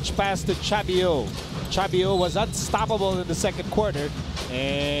Concepcion, touch pass to Chabio. Chabio was unstoppable in the second quarter,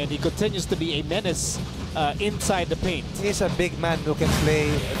 and he continues to be a menace inside the paint. He's a big man who can play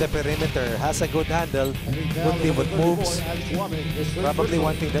the perimeter, has a good handle, good team with moves. Probably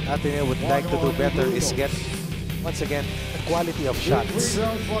one thing that Ateneo would like to do better is get, once again, the quality of shots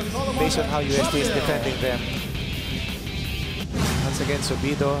based on how UST is defending them. Once again,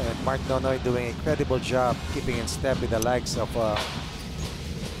 Subido and Mark Nonoy doing an incredible job keeping in step with the likes of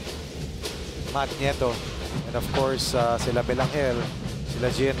Matt Nieto, and of course sila Belangel, sila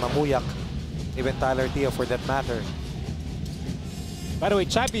Gian Mamuyak, even Tyler Teo for that matter. By the way,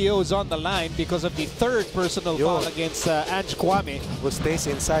 Chabio is on the line because of the 3rd personal foul against Ange Kwame, who stays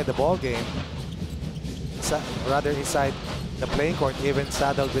inside the ball game, rather inside the playing court, even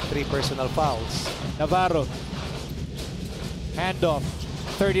saddled with 3 personal fouls. Navarro. Handoff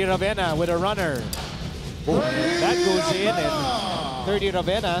 30 Ravenna with a runner. That goes in, and 30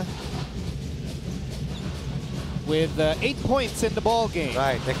 Ravenna with 8 points in the ball game.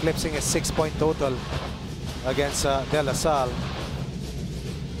 Right, eclipsing a 6-point total against De La Salle.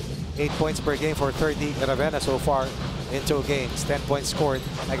 8 points per game for 30 Ravenna so far in 2 games. 10 points scored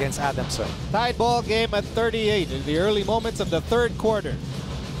against Adamson. Tied ball game at 38 in the early moments of the third quarter.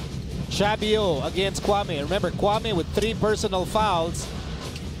 Chabio against Kwame. Remember, Kwame with 3 personal fouls.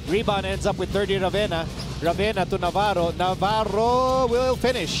 Rebound ends up with 30 Ravenna. Ravenna to Navarro. Navarro will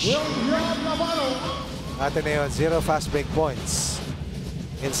finish. Ateneo had 0 fast break points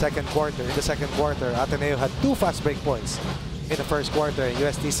in the second quarter. Ateneo had 2 fast break points in the first quarter.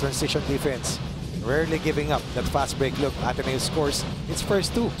 UST's transition defense rarely giving up that fast break look. Ateneo scores its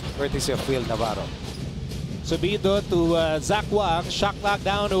first 2, courtesy of Will Navarro. Subido to Zach Wang. Shot clock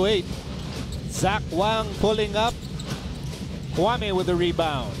down to 8. Zach Wang pulling up. Kwame with the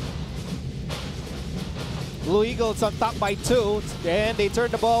rebound. Blue Eagles on top by 2, and they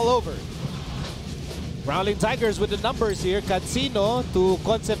turn the ball over. Growling Tigers with the numbers here. Cancino to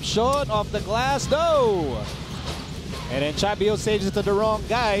Concepcion off the glass. No! And then Chabio saves it to the wrong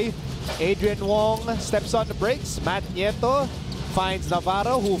guy. Adrian Wong steps on the brakes. Matt Nieto finds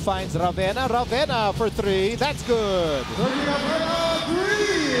Navarro, who finds Ravenna. Ravenna for 3. That's good.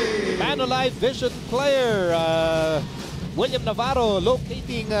 Man-alive vision player. William Navarro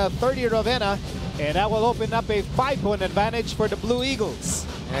locating 30 Ravenna. And that will open up a 5-point advantage for the Blue Eagles.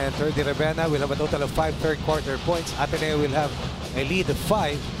 And 30 Ravenna will have a total of 5 third quarter points. Ateneo will have a lead of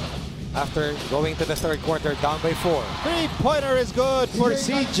 5 after going to the third quarter down by 4. 3-pointer is good for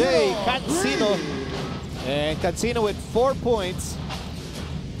CJ Cancino. And Cancino with 4 points.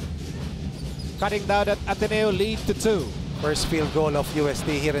 Cutting down that Ateneo lead to 2. First field goal of UST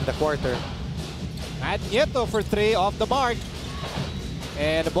here in the quarter. Matt Nieto for 3 off the mark.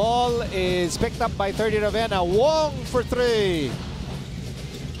 And the ball is picked up by 30 Ravenna. Wong for 3.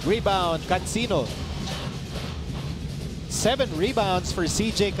 Rebound, Cancino. 7 rebounds for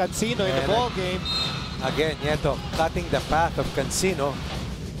CJ Cancino in the ball game. Again, Nieto cutting the path of Cancino.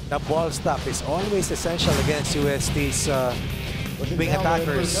 The ball stop is always essential against UST's wing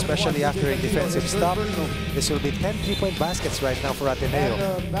attackers, especially after a defensive stop. This will be 10 3-point baskets right now for Ateneo.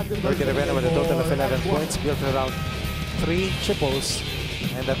 30 Ravenna with a total of 11 points, built around 3 triples.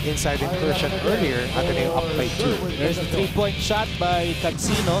 And that inside incursion earlier, Ateneo up by 2. There's a 3-point shot by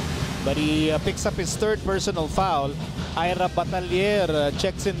Cancino, but he picks up his 3rd personal foul. Ira Batalier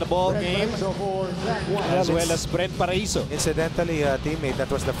checks in the ball game, as well as Brent Paraiso. Incidentally, teammate,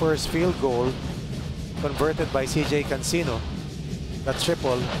 that was the first field goal converted by CJ Cancino. That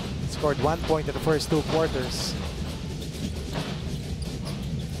triple scored 1 point in the first 2 quarters.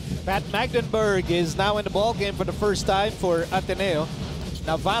 Pat Magdenberg is now in the ball game for the first time for Ateneo.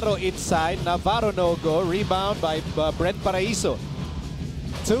 Navarro inside, Navarro no go, rebound by Brent Paraiso.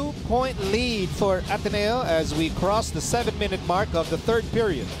 2-point lead for Ateneo as we cross the 7-minute mark of the 3rd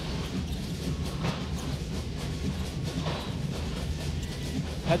period.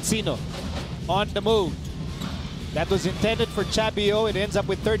 Cancino on the move. That was intended for Chabio. It ends up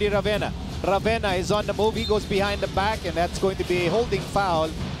with 30 Ravenna. Ravenna is on the move. He goes behind the back, and that's going to be a holding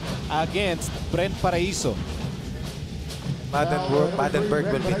foul against Brent Paraiso.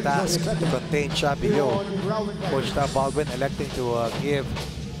 Maddenberg will be tasked to contain Chabio. Coach Baldwin electing to give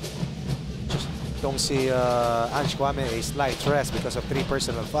itong si Ange Kwame a slight rest because of 3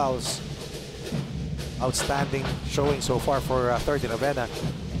 personal fouls. Outstanding showing so far for 30 Ravenna.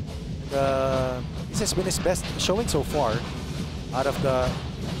 This has been his best showing so far out of the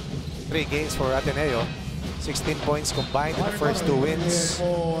 3 games for Ateneo. 16 points combined in the first 2 wins.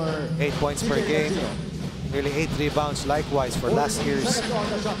 8 points per game. Nearly 8 rebounds likewise for last year's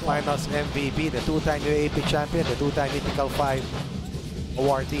finals MVP, the 2-time UAAP champion, the 2-time Mythical 5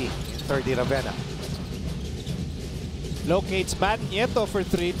 awardee in 30 Ravenna. Locates Matt Nieto for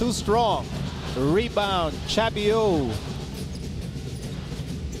 3, too strong. Rebound, Chabio.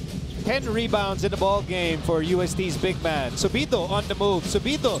 10 rebounds in the ball game for UST's big man. Subido on the move.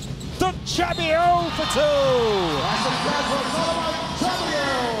 Subido to Chabio for 2.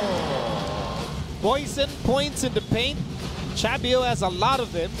 Poison points in the paint. Chabio has a lot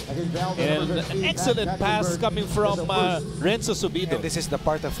of them. And an excellent pass coming from Renzo Subido. And this is the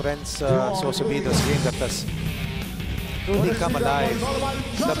part of Renzo Subido's game that has truly come alive.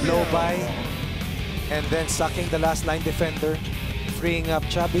 The blow-by, and then sucking the last line defender, freeing up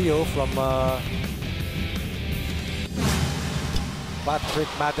Chabio from Patrick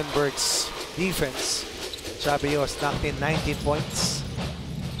Maddenberg's defense. Chabio has knocked in 19 points.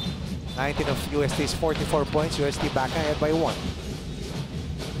 19 of UST's 44 points. UST back ahead by 1.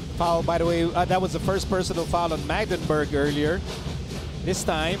 foul, by the way. That was the first personal foul on Magdenburg earlier. This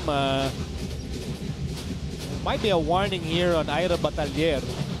time, might be a warning here on Ira Batalier.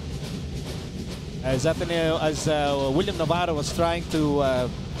 As William Navarro was trying to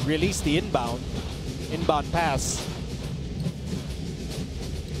release the inbound pass.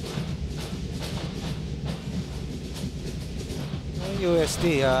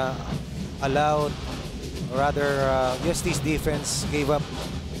 UST allowed, or rather UST's defense gave up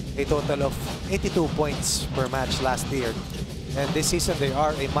a total of 82 points per match last year. And this season they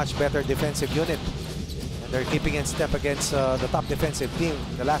are a much better defensive unit. And they're keeping in step against the top defensive team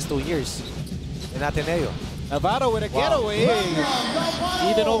the last 2 years in Ateneo. Navarro with a getaway,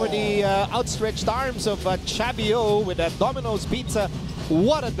 even over the outstretched arms of Chabio with a Domino's Pizza.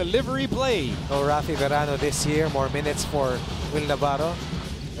 What a delivery play. So Rafi Verano this year, more minutes for Will Navarro,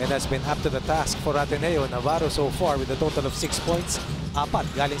 and has been up to the task for Ateneo. Navarro so far with a total of 6 points, apat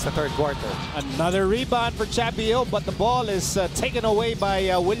galing sa third quarter. Another rebound for Chabio, but the ball is taken away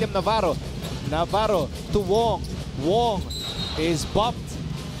by William Navarro. Navarro to Wong. Wong is bumped,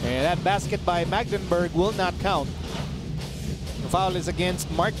 and that basket by Magdenburg will not count. The foul is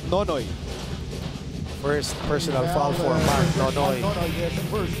against Mark Nonoy. First personal foul for Mark Nonoy.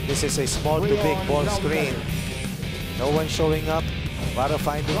 This is a small to big ball screen. No one showing up. Navarro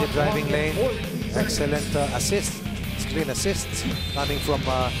finding the driving lane. Excellent assist, screen assists coming from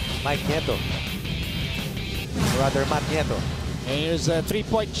Mike Nieto. Rather, Matt Nieto. And here's a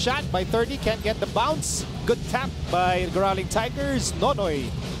three-point shot by 30. Can't get the bounce. Good tap by the Growling Tigers. Nonoy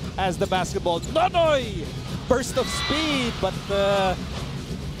has the basketball. Nonoy! Burst of speed, but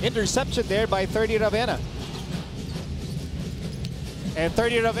interception there by 30 Ravenna. And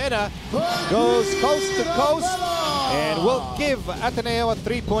 30 Ravenna goes coast to coast and will give Ateneo a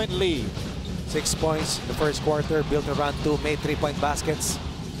 3-point lead. 6 points in the first quarter, built around 2 made 3-point baskets.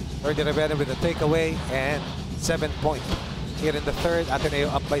 30 Ravenna with a takeaway and 7-point. Here in the third, Ateneo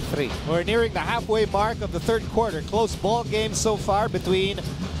up by 3. We're nearing the halfway mark of the third quarter. Close ball game so far between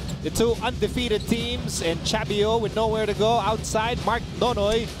the two undefeated teams, and Chabio with nowhere to go outside. Mark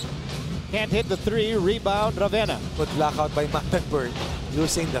Nonoy can't hit the 3. Rebound Ravenna. Good blackout by Magdenburg,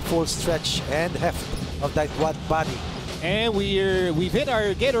 using the full stretch and heft of that quad body. And we've hit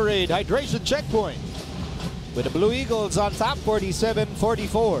our Gatorade hydration checkpoint with the Blue Eagles on top,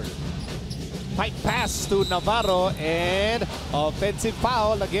 47-44. Tight pass to Navarro and offensive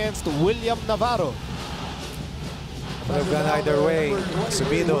foul against William Navarro. Could have gone either way.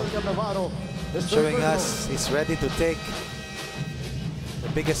 Subido showing us he's ready to take the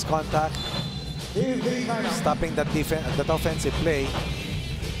biggest contact, stopping that offensive play.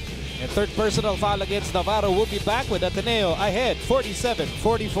 And third personal foul against Navarro. Will be back with Ateneo ahead,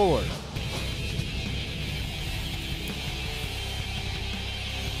 47-44.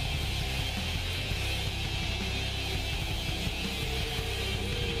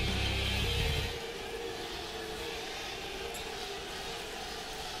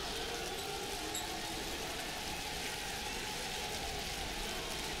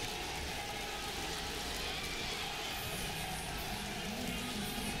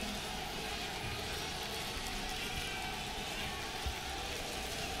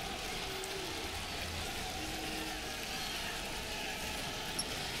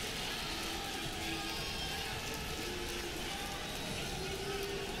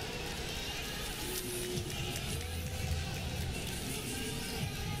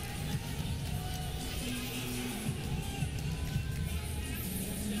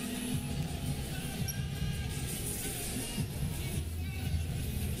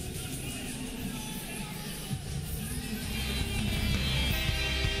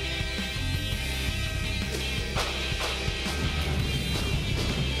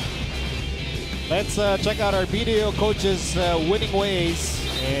 Let's check out our video coach's winning ways.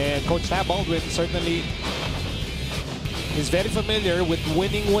 And Coach Tab Baldwin certainly is very familiar with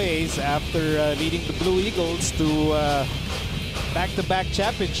winning ways after leading the Blue Eagles to back-to-back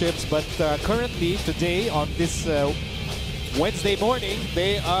championships. But currently, today, on this Wednesday morning,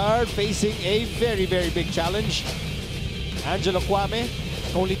 they are facing a very, very big challenge. Angelo Kwame,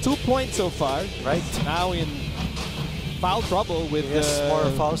 only 2 points so far. Right. Now in foul trouble with more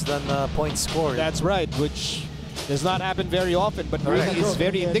fouls than points scored. That's right, which does not happen very often, but really is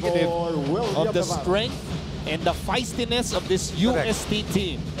very indicative of the strength and the feistiness of this UST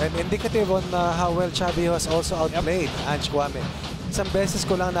team. And indicative on how well Chabio has also outplayed Ange Kwame. Isang beses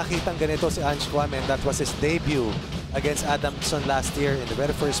ko lang nakitang ganito si Ange Kwame, and that was his debut against Adamson last year in the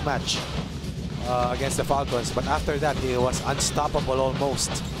very first match against the Falcons. But after that, he was unstoppable almost.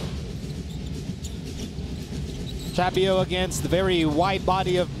 Chabio against the very wide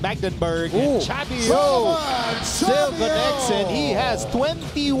body of Magdeburg. Ooh. And Chabio Solomon still Chabio! connects, and he has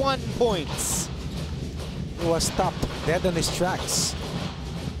 21 points. He was stopped dead on his tracks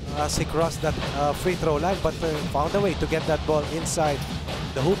as he crossed that free throw line, but found a way to get that ball inside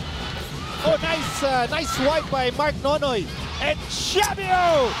the hoop. Oh, nice wipe by Mark Nonoy. And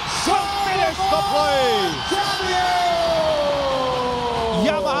Chabio will finish the play.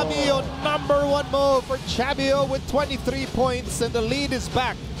 Yamaha Mio, #1 move for Chabio with 23 points, and the lead is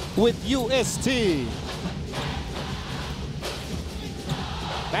back with UST.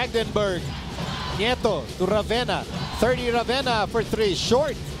 Magdeburg, Nieto to Ravenna. 30 Ravenna for 3,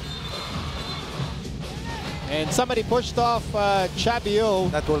 short. And somebody pushed off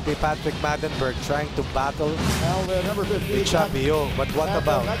Chabio. That will be Patrick Magdeburg trying to battle Now the number 15. with Chabio. But what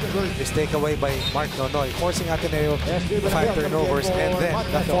about this takeaway by Mark Nonoy, forcing Ateneo to 5 turnovers, and then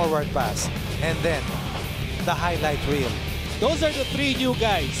the forward pass, and then the highlight reel. Those are the 3 new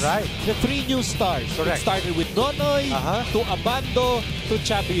guys. Right. The 3 new stars. Correct. It started with Nonoy, to Abando, to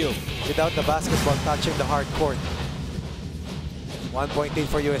Chabio. Without the basketball touching the hard court. 1 point lead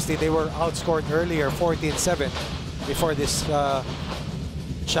for UST. They were outscored earlier 14-7 before this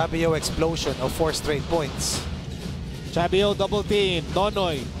Chabio explosion of 4 straight points. Chabio double team.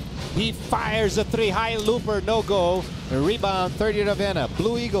 Nonoy. He fires a 3 high looper, no go. Rebound 30 Ravenna.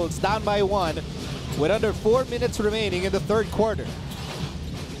 Blue Eagles down by 1 with under 4 minutes remaining in the 3rd quarter.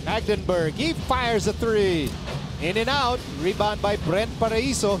 Magdeburg, he fires a 3. In and out. Rebound by Brent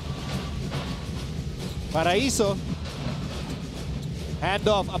Paraiso.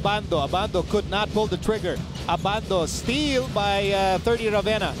 Handoff, Abando. Abando could not pull the trigger. Abando, steal by 30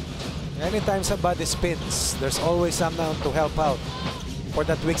 Ravenna. Anytime somebody spins, there's always someone to help out for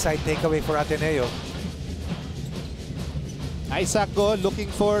that weak side takeaway for Ateneo. Isaac Go looking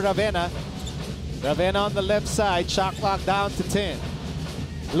for Ravenna. Ravenna on the left side. Shot clock down to 10.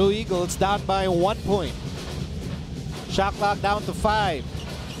 Blue Eagles down by 1 point. Shot clock down to 5.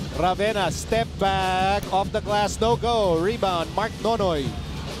 Ravenna, step back, off the glass, no go. Rebound, Mark Nonoy.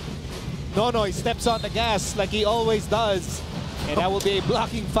 Nonoy steps on the gas like he always does. And that will be a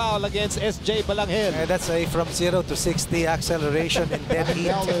blocking foul against SJ Balanghel. And that's a from 0 to 60 acceleration and dead heat.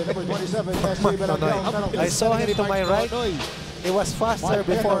 Now the number 27. Mark Nonoy. I saw him to my right. He was faster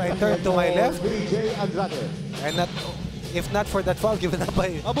before I turned to my left. And if not for that foul given up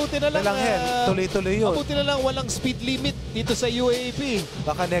by Mabuti na lang, Balanghel, tuloy-tuloy yun. mabuti na lang walang speed limit dito sa UAAP.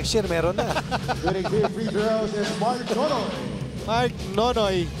 Baka next year meron na. Shooting 3 free throws is Mark Nonoy. Mark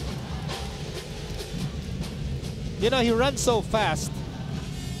Nonoy. You know, he runs so fast.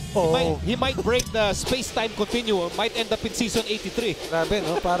 Oh, He might break the space-time continuum, might end up in season 83. grabe,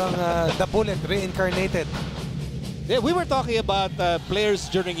 no? Parang the bullet reincarnated. Yeah, we were talking about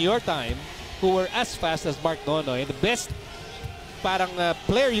players during your time who were as fast as Mark Nonoy. And the best parang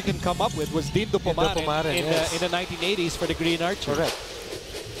player you can come up with was Dindo Pumaren yes. in the 1980s for the Green Archer. Correct.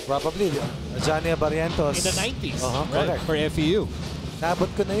 Probably Johnny Barrientos. In the 90s, right, correct. for FEU. Nabot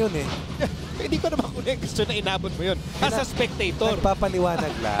ko na yun eh. Hindi ko naman kung gusto na inabot mo yun. As a spectator. Nagpapaliwanag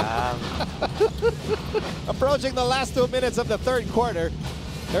lang. Approaching the last 2 minutes of the 3rd quarter.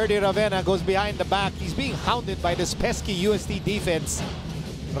 30 Ravenna goes behind the back. He's being hounded by this pesky UST defense.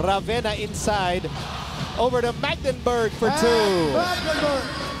 Ravenna inside. Over to Magdeburg for 2.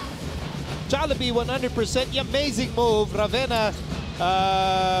 Jollibee 100%. Amazing move. Ravenna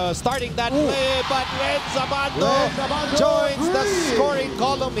starting that play, but Renz Abando joins the scoring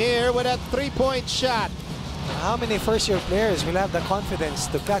column here with a 3-point shot. How many first-year players will have the confidence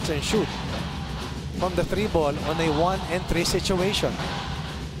to catch and shoot from the 3 ball on a 1-and-3 situation?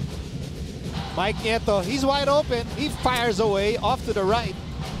 Mike Nieto, he's wide open. He fires away off to the right.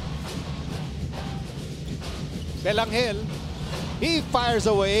 Balanghel, he fires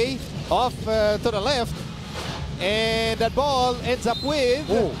away off to the left. And that ball ends up with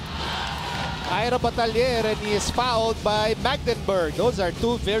Ira Batalier, and he is fouled by Magdeburg. Those are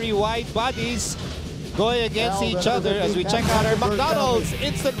 2 very wide bodies going against each other as we check out our McDonald's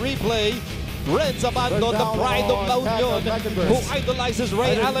instant replay. Renz Abando, the pride of La Union, who idolizes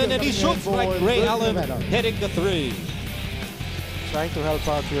Ray Allen, and he shoots like Ray Allen, hitting the 3. Trying to help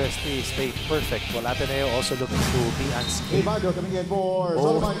out UST stay perfect, while Ateneo also looking to be unscathed. Coming in for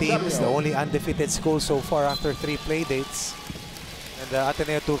Both teams, the only undefeated school so far after 3 play dates. And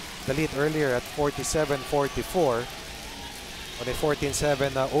Ateneo took the lead earlier at 47-44 on a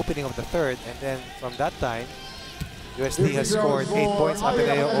 14-7 opening of the 3rd. And then from that time, UST has scored 8 points,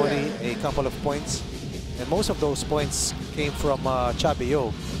 Ateneo only a couple of points. And most of those points came from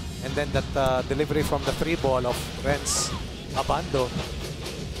Chabio. And then that delivery from the 3 ball of Renz Abando.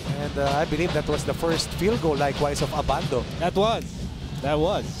 And I believe that was the first field goal likewise of Abando That was.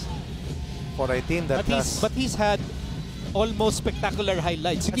 for a team that But he's had almost spectacular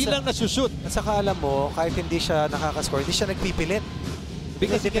highlights. Hindi lang nasushoot. At saka alam mo, kahit hindi siya nakakascore, hindi siya nagpipilit.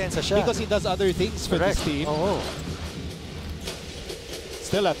 Because he does other things for Correct. this team. Oo.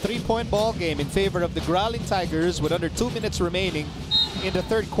 Still a 3-point ball game in favor of the Growling Tigers with under 2 minutes remaining in the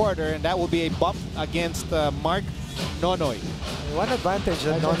third quarter, and that will be a bump against Mark Nonoy. One advantage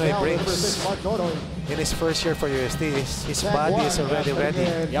that Nonoy brings in his first year for UST is his body is already ready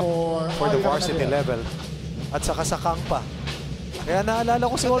for the varsity level. At saka sakang pa. Kaya naalala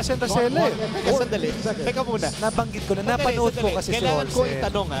ko si Olsen Rosella eh. Sandali. Teka muna. Nabanggit ko na, napanood ko kasi si Olsen. Kailangan ko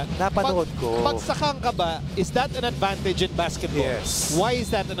itanong ha. Napanood ko. Pag sakang ka ba, is that an advantage in basketball? Yes. Why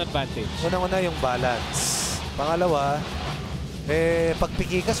is that an advantage? Unang-una yung balance. Pangalawa, pag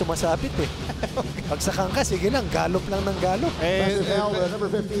piki ka, sumasabit eh. Pag sakang ka, sige lang, galop lang ng galop.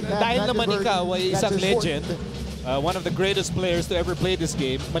 Dahil naman ikaw ay isang legend, one of the greatest players to ever play this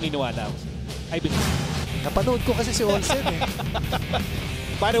game, maniniwala ako. I believe. Napanood ko kasi si Olsen eh.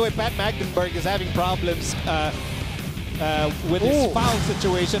 By the way, Pat Magdenburg is having problems with his foul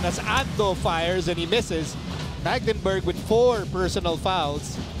situation as Ando fires and he misses. Magdenburg with 4 personal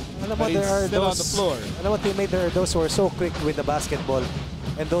fouls, Alam mo, but he's there are still on the floor. Alam mo, teammate, there are those who are so quick with the basketball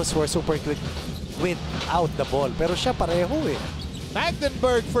and those who are super quick without the ball. Pero siya pareho eh.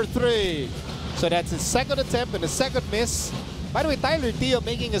 Magdenburg for 3. So that's his second attempt and his second miss. By the way, Tyler Teo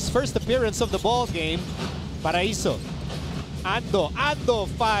making his first appearance of the ball game. Paraiso. Ando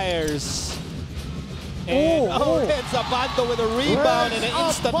fires. And ends up Ando with a rebound and an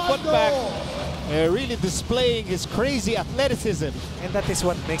instant putback. Really displaying his crazy athleticism. And that is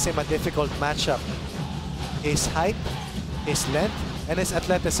what makes him a difficult matchup. His height, his length, and his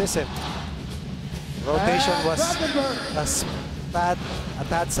athleticism. Rotation was a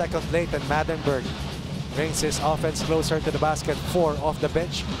tad second late, and Magdenburg brings his offense closer to the basket. 4 off the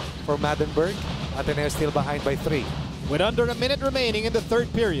bench for Magdenburg. Ateneo still behind by 3. With under a minute remaining in the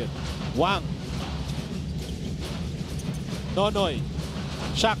third period. Wang. Nonoy.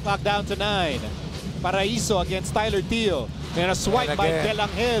 Shot clock down to 9. Paraiso against Tyler Teo. And a swipe by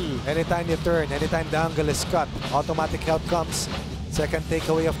Belangel. Anytime you turn, anytime the angle is cut, automatic help comes. Second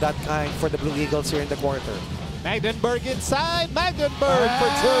takeaway of that kind for the Blue Eagles here in the quarter. Magdenburg inside. Magdenburg for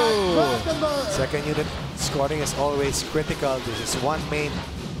 2. Second unit scoring is always critical. This is one main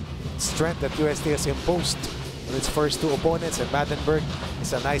strength that UST has imposed on its first 2 opponents, and Magdenburg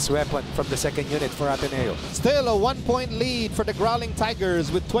is a nice weapon from the second unit for Ateneo. Still a 1-point lead for the Growling Tigers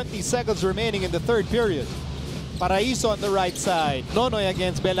with 20 seconds remaining in the third period. Paraiso on the right side. Nonoy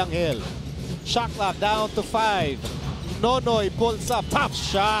against Belangel. Shot clock down to 5. Nonoy pulls up. Top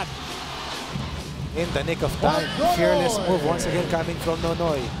shot. In the nick of time, fearless move once again coming from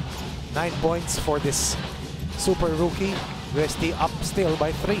Nonoy. 9 points for this super rookie. UST up still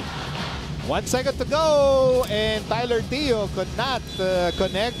by 3. 1 second to go, and Tyler Teo could not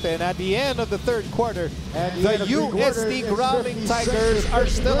connect. And at the end of the third quarter, the UST Growling Tigers are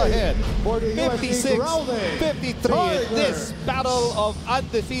still ahead, 56-53 in this battle of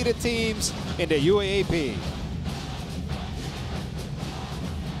undefeated teams in the UAAP.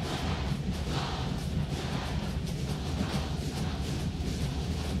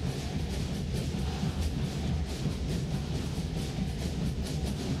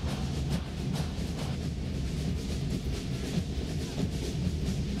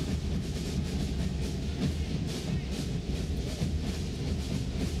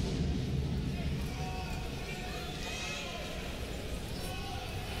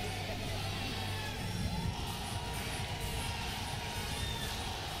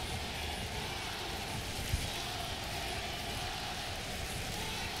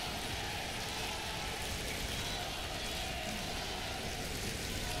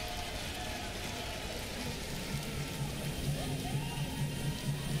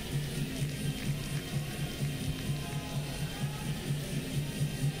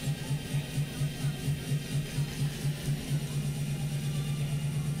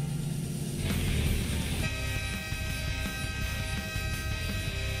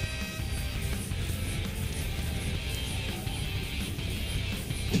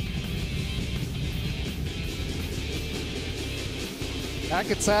 Back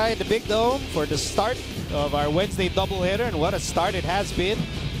inside the Big Dome for the start of our Wednesday doubleheader, and what a start it has been.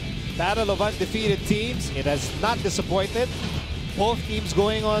 Battle of undefeated teams. It has not disappointed. Both teams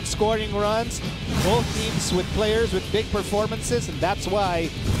going on scoring runs. Both teams with players with big performances, and that's why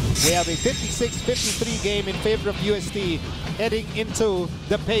we have a 56-53 game in favor of UST heading into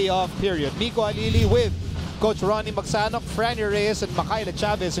the payoff period. Miko Alili with Coach Ronnie Magsanok, Franny Reyes, and Makaila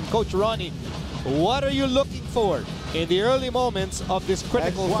Chavez. And Coach Ronnie, what are you looking for in the early moments of this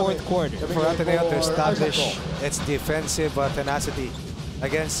critical fourth quarter? For Ateneo to establish its defensive tenacity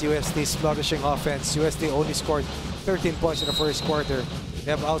against UST's flourishing offense. UST only scored 13 points in the first quarter.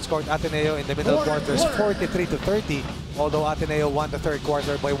 They have outscored Ateneo in the middle quarters 43-30, although Ateneo won the third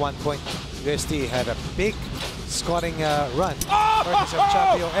quarter by 1 point. UST had a big scoring run. Courtesy of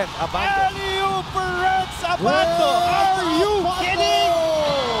Chavio and Abando. ADMU Perez Abando! Are you kidding?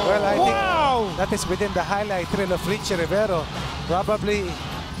 Well, I think that is within the highlight reel of Richie Rivero. Probably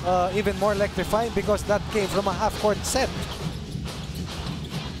even more electrifying because that came from a half-court set.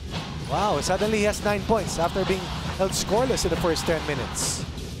 Wow, suddenly he has 9 points after being held scoreless in the first 10 minutes.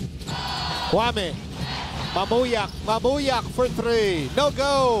 Kwame, Mamuyak for three. No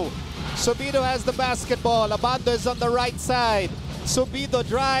go. Subido has the basketball. Abando is on the right side. Subido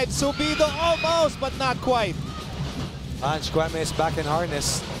drives. Subido almost, but not quite. Ange Kwame is back in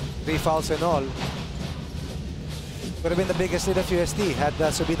harness. 3 fouls and all. Could have been the biggest lead of UST had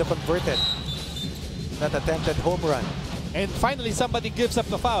Subido converted that attempted home run. And finally, somebody gives up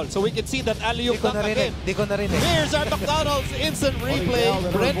the foul. So we can see that alley-oop dunk again. Di ko narinig. Here's our McDonald's instant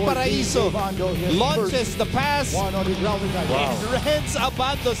replay. Brent Paraiso launches the pass. One on the grounding line. And Renz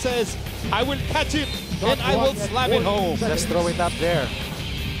Abando says, I will catch it and I will slam it home. Just throw it up there.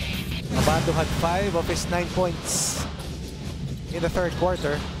 Abando had 5 of his 9 points in the third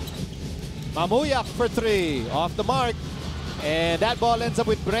quarter. Mamuyak for three. Off the mark. And that ball ends up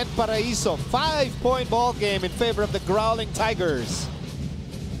with Brent Paraiso. 5-point ball game in favor of the Growling Tigers.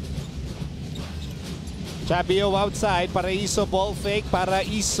 Chavio outside. Paraiso ball fake.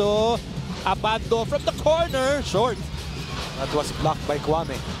 Paraiso. Abando from the corner. Short. That was blocked by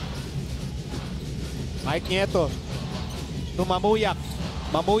Kwame. Mike Nieto to Mamuyak.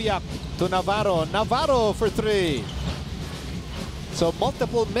 Mamuyak to Navarro. Navarro for three. So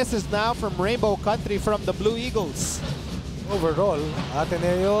multiple misses now from Rainbow Country from the Blue Eagles. Overall,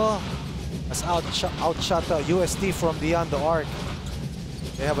 Ateneo has outshot UST from beyond the arc.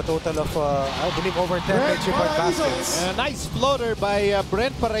 They have a total of, I believe, over 10 3-point baskets. A nice floater by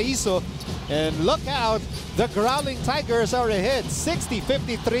Brent Paraiso. And look out, the Growling Tigers are ahead.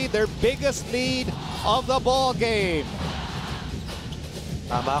 60-53, their biggest lead of the ball game.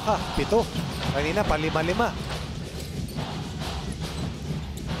 Tama ka, 7. Kanina pa 5-5.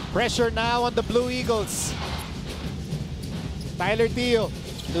 Pressure now on the Blue Eagles. Tyler Teo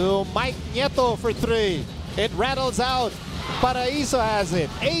to Mike Nieto for three. It rattles out. Paraiso has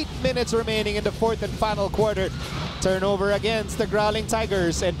it. 8 minutes remaining in the fourth and final quarter. Turnover against the Growling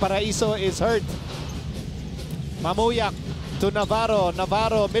Tigers, and Paraiso is hurt. Mamuyak to Navarro.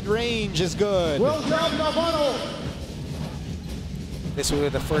 Navarro mid-range is good. Well done, Navarro. This will be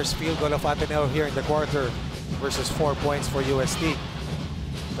the first field goal of Ateneo here in the quarter versus 4 points for UST.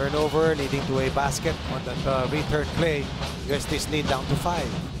 Turnover leading to a basket on that return play. UST's lead down to 5.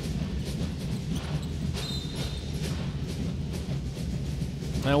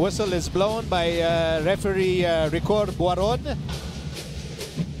 A whistle is blown by referee Ricor Buaron.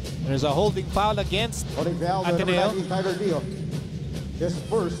 There's a holding foul against Holding foul, the number Ateneo. 19, Tyler Teo. His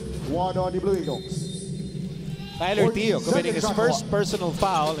first one on the Blue Eagles. Tyler Teo 14 committing his seconds on first clock. personal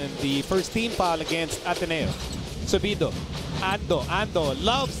foul and the first team foul against Ateneo. Subido. Ando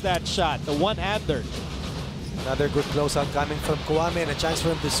loves that shot, the one-hander. Another good closeout coming from Kwame and a chance for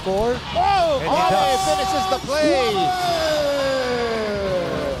him to score. Oh, And he Kwame does. finishes the play.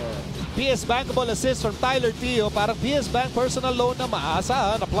 PS bankable assist from Tyler Teo. Parang PS Bank personal loan na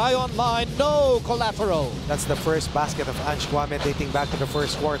maasahan. Apply online, no collateral. That's the first basket of Ange Kwame dating back to the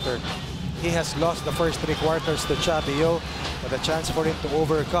first quarter. He has lost the first 3 quarters to Chavio, but a chance for him to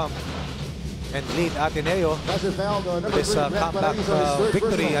overcome and lead Ateneo Massive foul, the number this 3, Brent comeback Paraiso, his third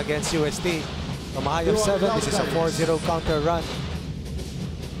victory personal. against UST. From a high of 7, this is a 4-0 counter run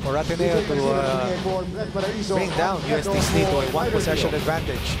for Ateneo to bring down UST's lead to a 1-possession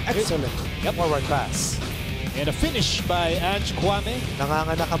advantage. Excellent forward pass. And a finish by Ange Kwame.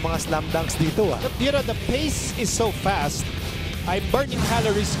 Nanganganak ang mga slam dunks dito. You know, the pace is so fast. I'm burning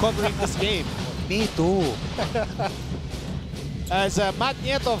calories covering this game. Me too. As Matt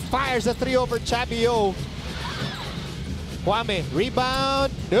Nieto fires a 3 over Chavio. Kwame,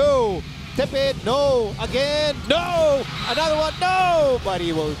 rebound, no. Tip it, no. Again, no. Another one, no. But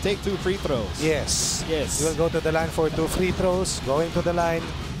he will take 2 free throws. Yes. Yes. He will go to the line for 2 free throws. Going to the line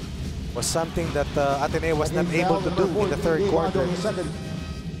was something that Ateneo was not able to do in the third quarter.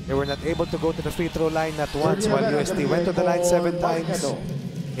 They were not able to go to the free throw line not once, while UST went to the line 7 times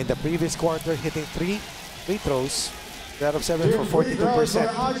in the previous quarter, hitting 3 free throws. They're out of 7 for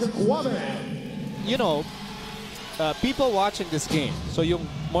 42%. You know, people watching this game, so yung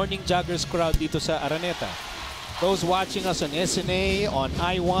Morning Joggers crowd dito sa Araneta, those watching us on SNA, on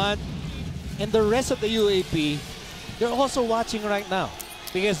I1, and the rest of the UAP, they're also watching right now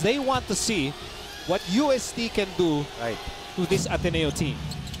because they want to see what UST can do to this Ateneo team.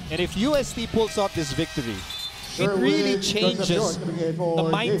 And if UST pulls off this victory, it really changes the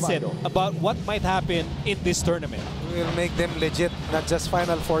mindset about what might happen in this tournament. It will make them legit, not just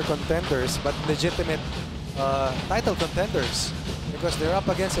Final Four contenders, but legitimate title contenders, because they're up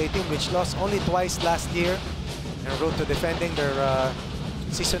against a team which lost only twice last year en route to defending their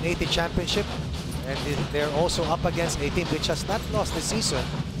Season 80 championship, and they're also up against a team which has not lost this season,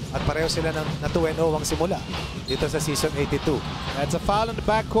 at pareho sila ng na 2-0 ang simula dito sa Season 82. That's a foul in the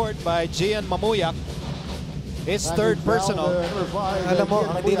backcourt by Gian Mamuyak. His third personal. Alam mo,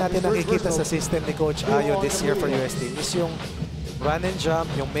 ang hindi natin nakikita sa system ni Coach Ayo this year for UST is yung run and jump,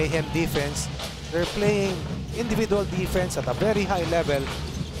 yung mayhem defense. They're playing individual defense at a very high level.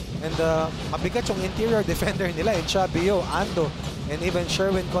 And mabigat yung interior defender nila in Chabio, Ando, and even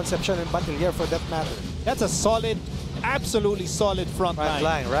Sherwin Concepcion and Batilier for that matter. That's a solid, absolutely solid front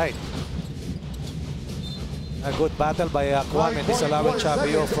line. Right. A good battle by Kwame, disallowing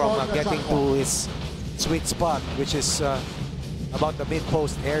Chabio from getting to his sweet spot, which is about the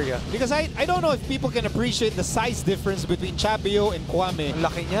mid-post area. Because I don't know if people can appreciate the size difference between Chabio and Kwame. Ang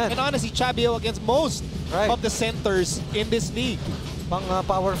laki niyan. And honestly, Chabio against most of the centers in this league. Pang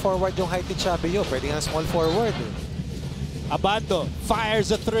power forward yung height ni Chabio, pwede nga small forward. Abando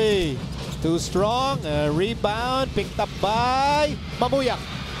fires a three. Too strong. Rebound picked up by Mamuyak.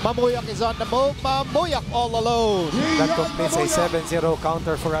 Mamuyak is on the move. Mamuyak all alone. That completes a 7-0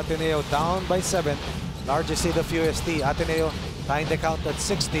 counter for Ateneo, down by 7. Largest lead of UST. Ateneo tying the count at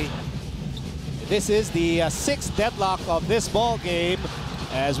 60. This is the sixth deadlock of this ball game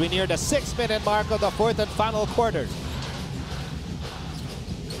as we near the 6-minute mark of the fourth and final quarter.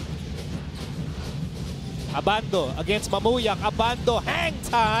 Abando against Mamuyak. Abando, hang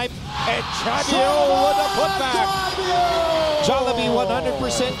time, and Chabio with a putback. Jollibee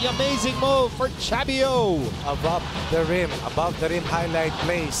 100% amazing move for Chabio. Above the rim highlight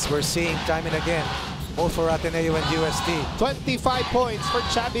plays we're seeing time and again. Both for Ateneo and UST. 25 points for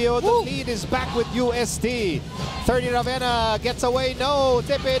Chabio. The lead is back with UST. 30 Ravenna gets away. No.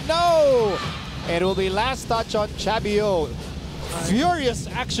 Tip it. No. It will be last touch on Chabio. Furious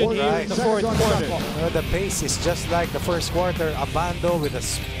action here in the fourth quarter. The pace is just like the first quarter. Abando with a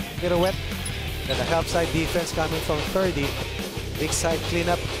pirouette. Then the help side defense coming from 30. Big side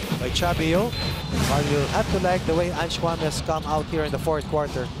cleanup by Chabio. While you'll have to like the way Anshwan has come out here in the fourth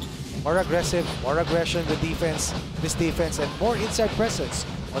quarter. More aggressive, more aggression with defense, this defense, and more inside presence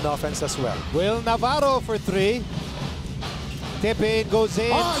on offense as well. Will Navarro for three. Tip-in goes in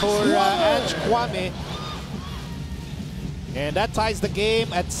for Ange Kwame. And that ties the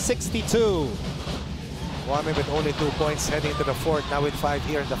game at 62. Kwame with only 2 points heading into the fourth, now with 5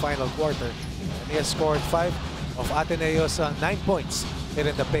 here in the final quarter. And he has scored 5 of Ateneo's 9 points here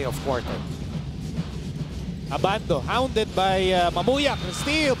in the payoff quarter. Abando hounded by Mamuyak.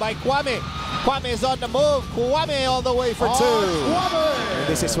 Steal by Kwame. Kwame is on the move. Kwame all the way for two. And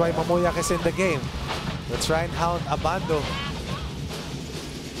this is why Mamuyak is in the game. Let's try and hound Abando.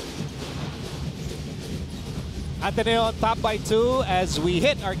 Ateneo on top by 2 as we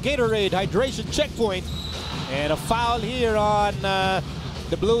hit our Gatorade hydration checkpoint. And a foul here on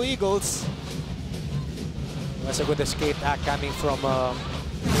the Blue Eagles. That's a good escape act coming from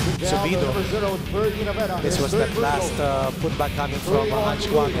Subido. This was that last putback coming from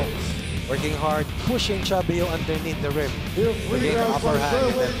Anchwano. Working hard, pushing Chabio underneath the rim. Getting the upper hand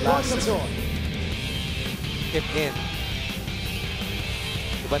and then last hit in.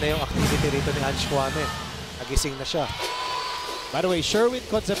 Iba na yung activity rito ni Anchwano. Nagising na siya. By the way, Sherwin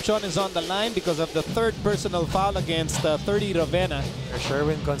Concepcion is on the line because of the third personal foul against 30 Ravenna.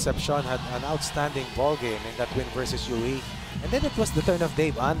 Sherwin Concepcion had an outstanding ball game in that win versus UE. And then it was the turn of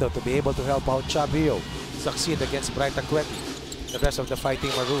Dave Ando to be able to help out Chabio succeed against Bright Akweti, the rest of the Fighting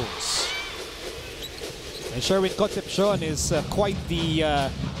Maroons. And Sherwin Concepcion is quite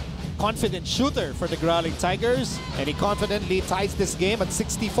the confident shooter for the Growling Tigers, and he confidently ties this game at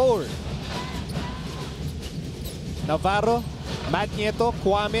 64. Navarro, Matt Nieto,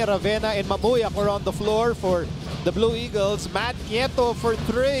 Kwame, Ravenna, and Mamuyak are on the floor for the Blue Eagles. Matt Nieto for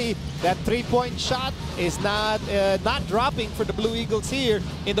three. That three-point shot is not dropping for the Blue Eagles here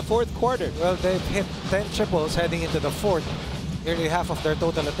in the fourth quarter. Well, they've hit 10 triples heading into the fourth. Nearly half of their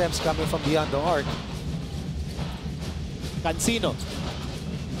total attempts coming from beyond the arc. Cancino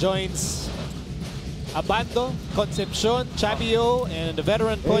joins Abando, Concepcion, Chabio, and the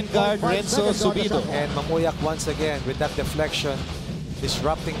veteran point guard Renzo Subido. And Mamuyak once again with that deflection,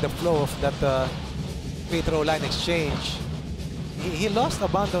 disrupting the flow of that free throw line exchange. He lost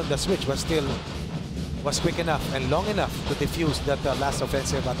Abando on the switch, but still was quick enough and long enough to defuse that last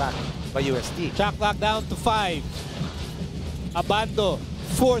offensive attack by UST. Shot clock down to 5. Abando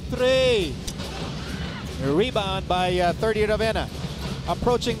for 3. Rebound by 30 Ravenna.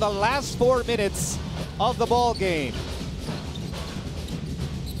 Approaching the last 4 minutes of the ball game.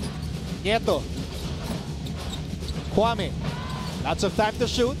 Nieto. Kwame. Lots of time to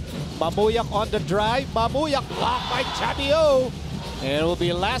shoot. Mamuyak on the drive. Mamuyak blocked by Chabio. And it will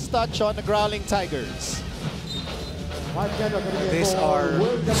be last touch on the Growling Tigers. These are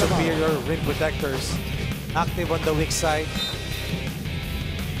superior rim protectors, active on the weak side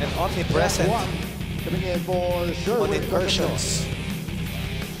and omnipresent on incursions.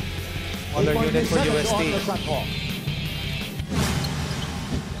 Other unit for UST.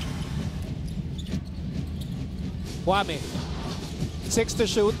 Kwame. 6 to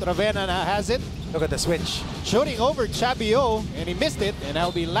shoot. Ravenna has it. Look at the switch. Shooting over Chabio, and he missed it, and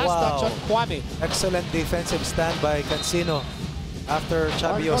that'll be last touch on Kwame. Excellent defensive stand by Cancino after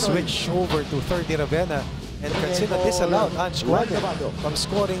Chabio switched over to 30 Ravenna, and Cancino disallowed Ange Kwame from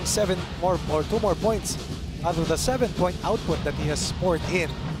scoring 2 more points out of the 7-point output that he has poured in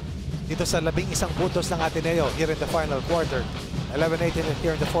dito sa 11 puntos ng Ateneo here in the final quarter. 11-8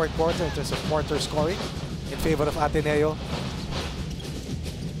 here in the fourth quarter in terms of quarter scoring in favor of Ateneo.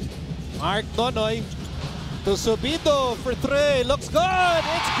 Mark Nonoy to Subido for 3. Looks good.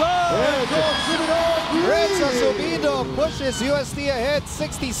 It's good. Renzo Subido pushes UST ahead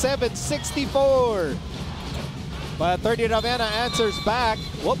 67-64. But 30 Ravenna answers back.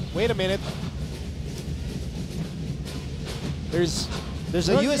 Whoop, wait a minute. There's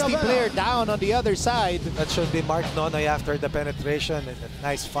a UST player down on the other side. That should be Mark Nonoy after the penetration and a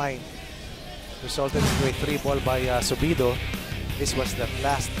nice find. Resulted into a 3-ball by Subido. This was the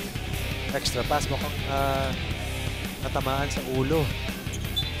last extra pass, mukhang natamaan sa ulo.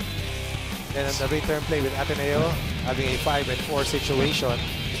 And on the return play with Ateneo, having a 5-and-4 situation,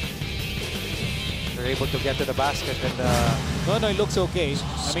 they're able to get to the basket and Nonoy looks okay.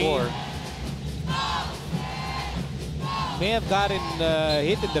 score. May have gotten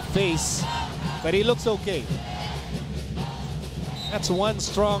hit in the face, but he looks okay. That's one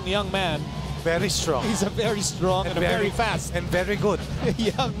strong young man. Very strong. He's a very strong and a very fast and very good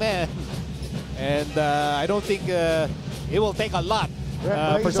young man. And I don't think it will take a lot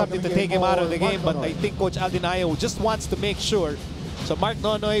for something to take him out of the game. But I think Coach Aldinayo just wants to make sure. So Mark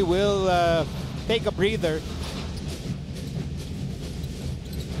Nonoy will take a breather.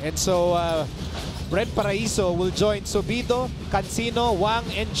 And so Brent Paraiso will join Subido, Cancino, Wang,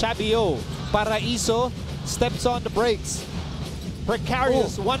 and Chabio. Paraiso steps on the brakes.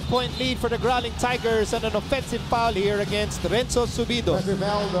 Precarious 1-point lead for the Growling Tigers and an offensive foul here against Renzo Subido.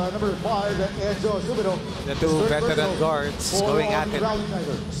 Number 5, Renzo Subido. The two veteran guards going at it.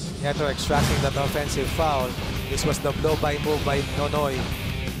 Nieto extracting that offensive foul. This was the blow-by move by Nonoy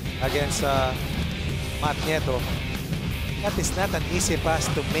against Matt Nieto. That is not an easy pass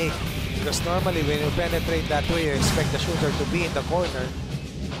to make because normally when you penetrate that way, you expect the shooter to be in the corner.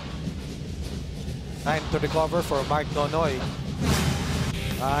 Time to recover for Mark Nonoy.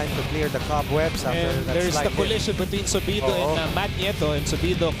 Time to clear the cobwebs after and that there's slide the collision between Subido and Matt Nieto, and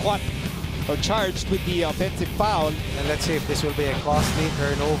Subido caught or charged with the offensive foul. And let's see if this will be a costly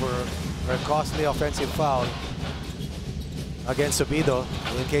turnover or a costly offensive foul against Subido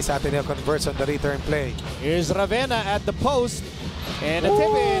in case Ateneo converts on the return play. Here's Ravenna at the post, and a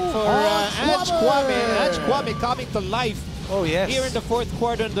tip-in for Ange Kwame. Ange Kwame coming to life here in the fourth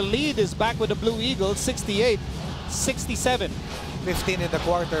quarter, and the lead is back with the Blue Eagles, 68-67. 15 in the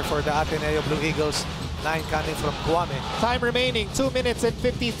quarter for the Ateneo Blue Eagles, 9 coming from Kwame. Time remaining, 2 minutes and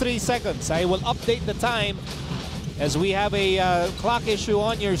 53 seconds. I will update the time as we have a clock issue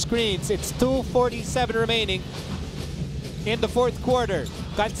on your screens. It's 2:47 remaining in the fourth quarter.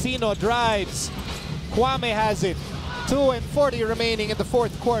 Cancino drives. Kwame has it. 2:40 remaining in the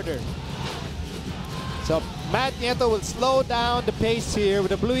fourth quarter. So Matt Nieto will slow down the pace here with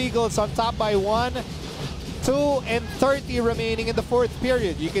the Blue Eagles on top by 1. 2:30 remaining in the fourth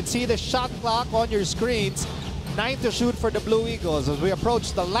period. You can see the shot clock on your screens. 9 to shoot for the Blue Eagles as we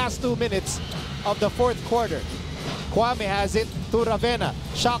approach the last 2 minutes of the fourth quarter. Kwame has it to Ravenna.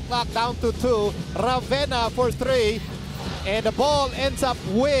 Shot clock down to 2. Ravenna for 3. And the ball ends up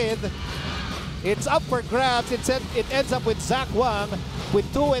with, it's up for grabs. It ends up with Zach Wang with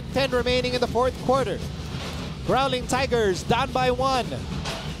 2:10 remaining in the fourth quarter. Growling Tigers down by 1.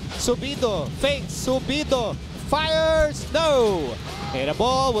 Subido fakes. Subido fires. No. And the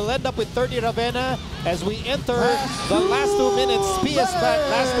ball will end up with 30 Ravenna as we enter the last 2 minutes. PS Bank,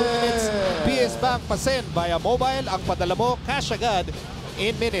 last 2 minutes. PS Bank pasend via mobile. Ang padala mo, cash agad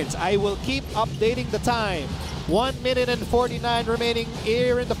in minutes. I will keep updating the time. 1 minute and 49 remaining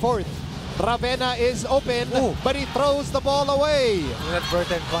here in the fourth. Ravenna is open, but he throws the ball away.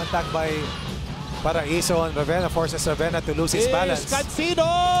 Inadvertent contact by Paraiso on Ravenna forces Ravenna to lose his balance.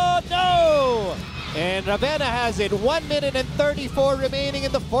 Cancino, no! And Ravenna has it. 1 minute and 34 remaining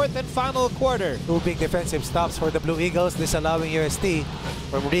in the fourth and final quarter. 2 big defensive stops for the Blue Eagles, disallowing UST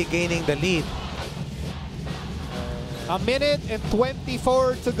from regaining the lead. A minute and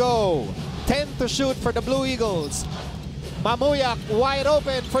 24 to go. 10 to shoot for the Blue Eagles. Mamuyak wide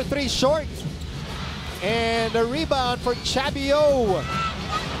open for 3 short. And a rebound for Chabio.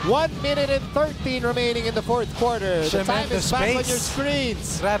 1 minute and 13 remaining in the fourth quarter. The time is back on your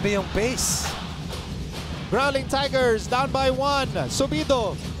screens. Grabe yung pace. Growling Tigers down by 1.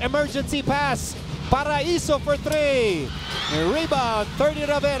 Subido, emergency pass. Paraiso for 3. Rebound, 30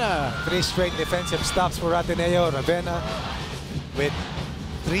 Ravenna. 3 straight defensive stops for Ateneo. Ravenna with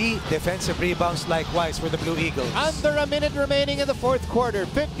 3 defensive rebounds likewise for the Blue Eagles. Under a minute remaining in the fourth quarter.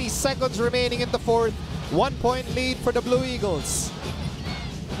 50 seconds remaining in the fourth. 1 point lead for the Blue Eagles.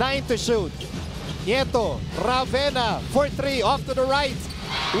 9 to shoot. Nieto, Ravenna for 3 off to the right.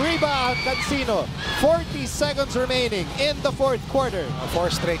 Rebound, Cancino. 40 seconds remaining in the fourth quarter. 4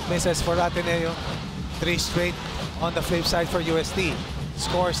 straight misses for Ateneo. 3 straight on the flip side for UST.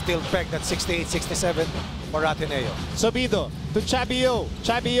 Score still pegged at 68-67 for Ateneo. Subido to Chabio.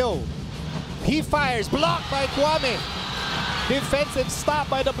 Chabio. He fires. Blocked by Kwame. Defensive stop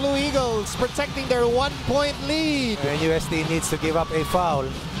by the Blue Eagles, protecting their 1 point lead. And UST needs to give up a foul.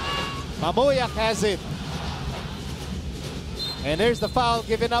 Mamuyak has it. And there's the foul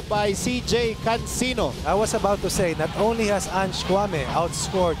given up by CJ Cancino. I was about to say, not only has Ange Kwame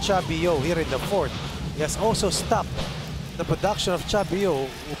outscored Chabio here in the fourth, he has also stopped the production of Chabio,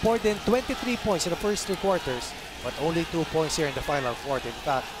 who poured in 23 points in the first 3 quarters, but only 2 points here in the final quarter. In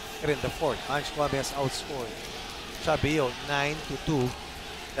fact, here in the fourth, Ange Kwame has outscored Chabio 9-2.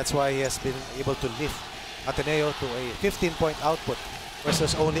 That's why he has been able to lift Ateneo to a 15-point output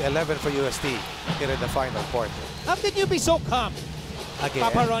versus only 11 for UST here in the final quarter. How can you be so calm? Again,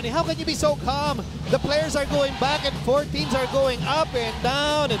 Papa Ronnie, how can you be so calm? The players are going back and forth, teams are going up and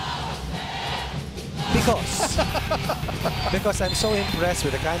down. And because I'm so impressed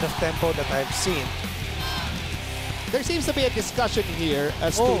with the kind of tempo that I've seen. there seems to be a discussion here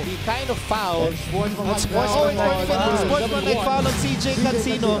as to the kind of foul. Sportsmanlike Foul on CJ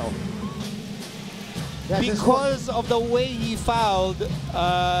Cancino. Because of the way he fouled.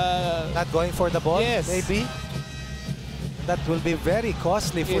 Not going for the ball, yes. maybe. That will be very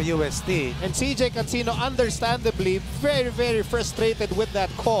costly for UST. And CJ Cancino, understandably, very, very frustrated with that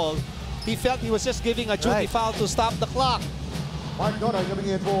call. He felt he was just giving a duty foul to stop the clock. Mark Donald coming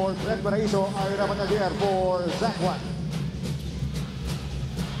in for Fred Paraiso. Ay naman again for Zach Watt.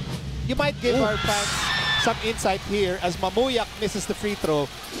 You might give our fans some insight here as Mamuyak misses the free throw.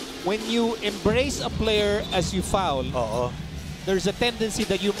 When you embrace a player as you foul, there's a tendency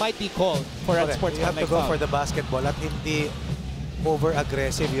that you might be called for a sportsmanlike foul. You have to go for the basketball at hindi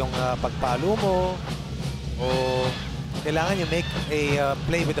over-aggressive yung pagpalo mo o kailangan you make a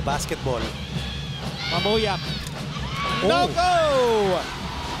play with the basketball. Mamuyak. No go!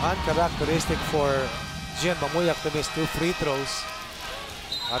 Uncharacteristic for Gian Mamuyak to miss 2 free throws.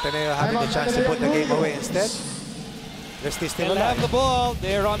 Ateneo having the chance to put the game away instead. UST still They'll have alive. the ball.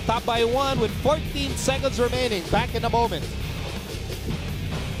 They're on top by 1 with 14 seconds remaining. Back in a moment.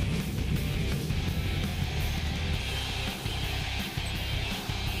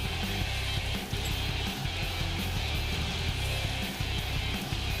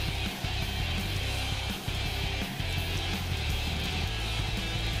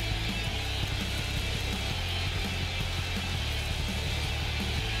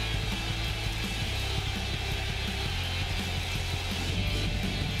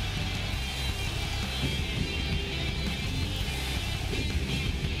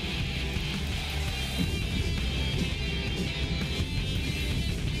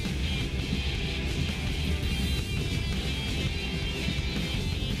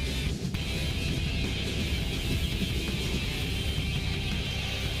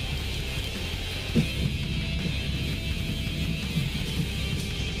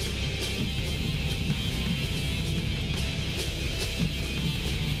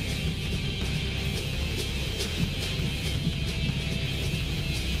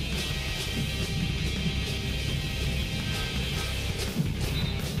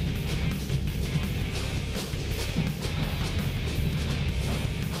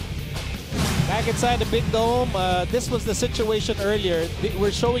 Back inside the big dome, this was the situation earlier.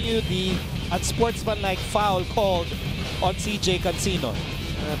 We're showing you the unsportsmanlike foul called on CJ Cancino.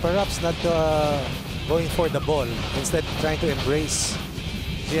 Perhaps not going for the ball, instead trying to embrace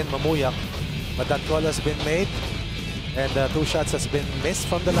Gian Mamuyak. But that call has been made, and 2 shots has been missed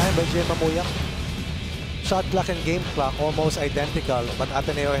from the line by Gian Mamuyak. Shot clock and game clock almost identical, but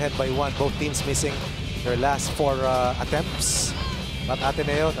Ateneo ahead by 1. Both teams missing their last 4 attempts. But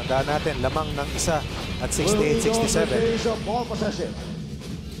Ateneo, tandaan natin, lamang ng isa at 68-67.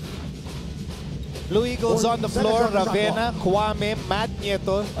 Blue Eagles on the floor, Ravena, Kwame, Matt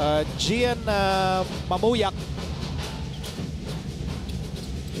Nieto, Gian Mamuyak,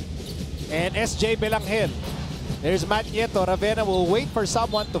 and SJ Belangel. There's Matt Nieto. Ravena will wait for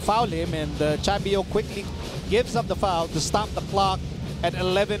someone to foul him, and Chabio quickly gives up the foul to stop the clock at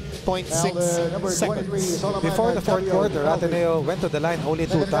 11.6 seconds. Before the 4th quarter, Ateneo went to the line only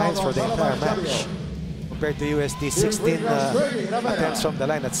 2 times for the entire match. Compared to UST, 16 attempts from the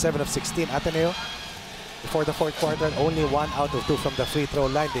line at 7 of 16. Ateneo, before the 4th quarter, only 1 out of 2 from the free throw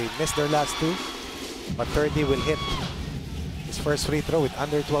line. They missed their last 2, but 30 will hit his first free throw with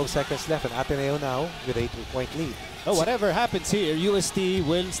under 12 seconds left, and Ateneo now with a 2-point lead. Oh, whatever happens here, UST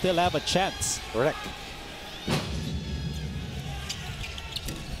will still have a chance. Correct.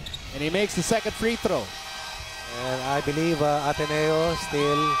 And he makes the second free throw. And I believe Ateneo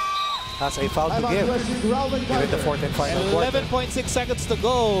still has a foul to give given the 4th and final quarter. 11.6 seconds to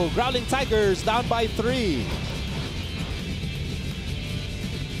go. Growling Tigers down by 3.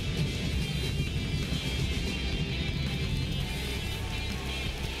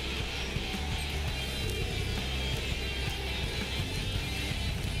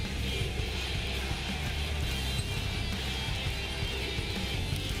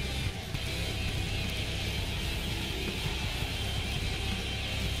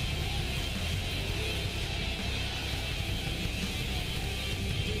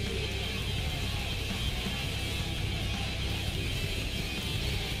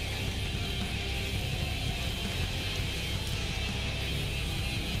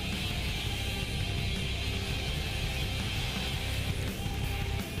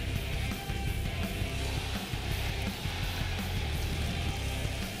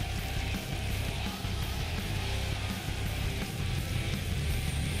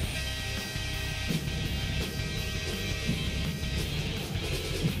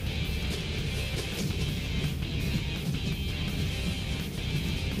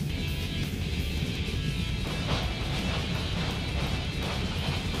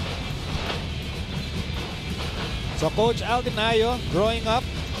 So Coach Aldinayo, growing up,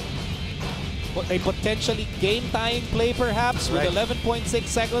 a potentially game-tying play perhaps with 11.6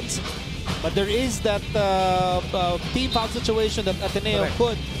 seconds. But there is that team foul situation that Ateneo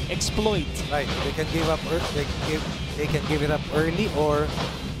could exploit. Right, they can give up. They can give it up early or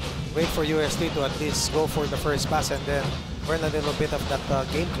wait for UST to at least go for the first pass and then burn a little bit of that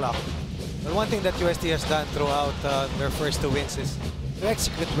game clock. But one thing that UST has done throughout their first 2 wins is to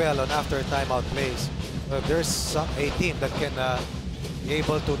execute well on after timeout plays. There's a team that can be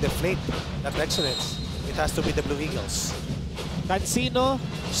able to deflate that excellence. It has to be the Blue Eagles. Cancino,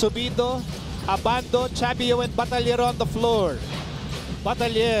 Subido, Abando, Chabio, and Batalier on the floor.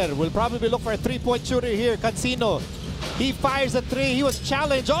 Batalier will probably look for a 3-point shooter here. Cancino, he fires a 3. He was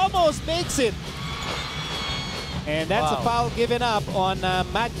challenged, almost makes it. And that's a foul given up on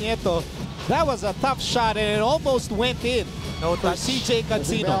Matt Nieto. That was a tough shot, and it almost went in. No touch. CJ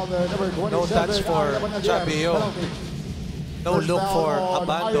Cancino. No touch for Chabio. No look for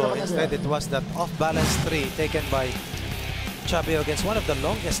Abando. Instead, it was that off-balance 3 taken by Chabio against one of the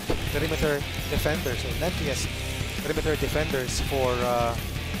longest perimeter defenders, or lengthiest perimeter defenders for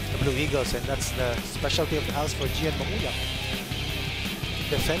the Blue Eagles, and that's the specialty of the house for Gian Mamuyak.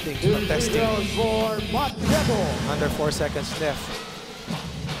 Defending, contesting. Under 4 seconds left.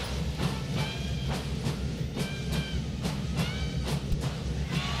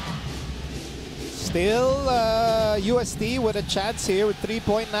 Still UST with a chance here with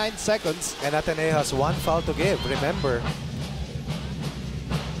 3.9 seconds. And Ateneo has 1 foul to give, remember.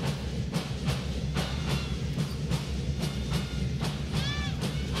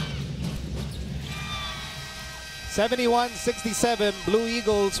 (71-67), Blue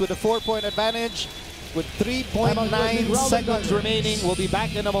Eagles with a 4-point advantage with 3.9 seconds remaining. We'll be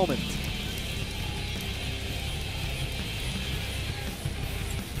back in a moment.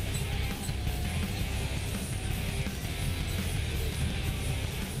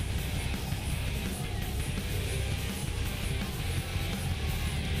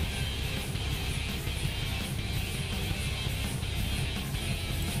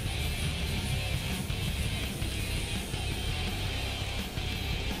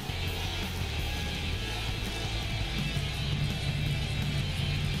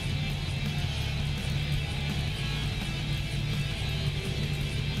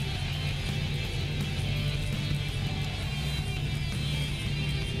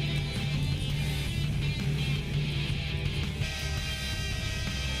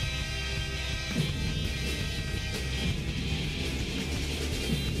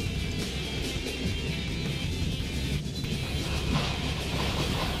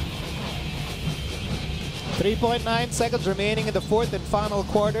 3.9 seconds remaining in the fourth and final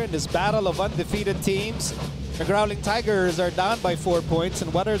quarter in this battle of undefeated teams. The Growling Tigers are down by 4 points.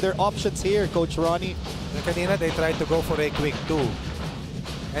 And what are their options here, Coach Ronnie? Kanina, they tried to go for a quick 2.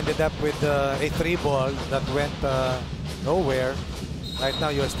 Ended up with a 3 ball that went nowhere. Right now,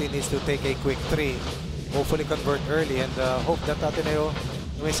 UST needs to take a quick 3. Hopefully convert early and hope that Ateneo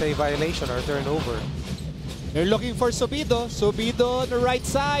may say violation or turnover. They're looking for Subido. Subido on the right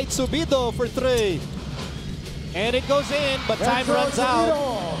side. Subido for 3. And it goes in, but time runs out.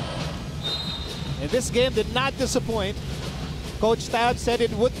 And this game did not disappoint. Coach Tab said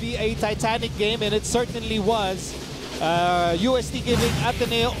it would be a titanic game, and it certainly was. UST giving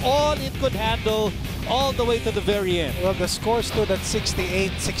Ateneo all it could handle all the way to the very end. Well, the score stood at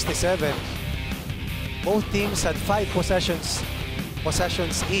 68-67. Both teams had 5 possessions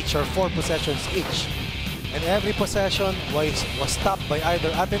each, or 4 possessions each. And every possession was stopped by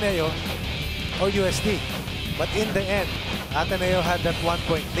either Ateneo or UST. But in the end, Ateneo had that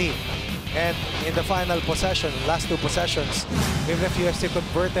 1-point lead. And in the final possession, last 2 possessions, even if UST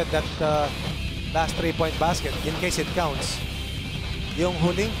converted that last 3-point basket, in case it counts, yung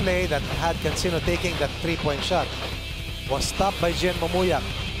huling play that had Cancino taking that 3-point shot was stopped by Gian Mamuyak.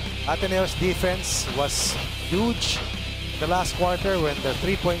 Ateneo's defense was huge the last quarter when the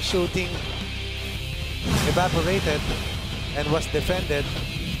 3-point shooting evaporated and was defended.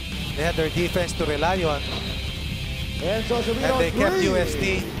 They had their defense to rely on, and they kept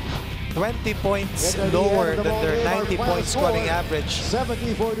UST 20 points lower than their 90-point scoring average,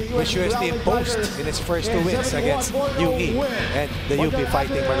 which UST imposed in its first 2 wins against UE and the UP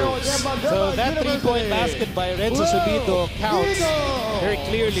Fighting Maroons. So that 3-point basket by Renzo Subido counts very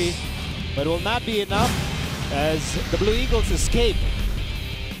clearly, but will not be enough as the Blue Eagles escape.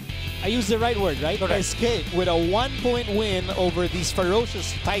 I used the right word, right? Correct. Escape with a 1-point win over these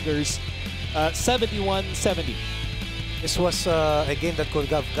ferocious Tigers, 71-70. This was a game that could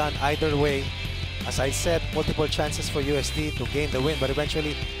have gone either way. As I said, multiple chances for UST to gain the win, but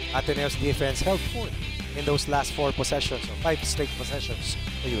eventually Ateneo's defense held forth in those last 4 possessions, or 5 straight possessions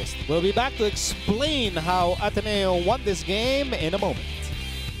for UST. We'll be back to explain how Ateneo won this game in a moment.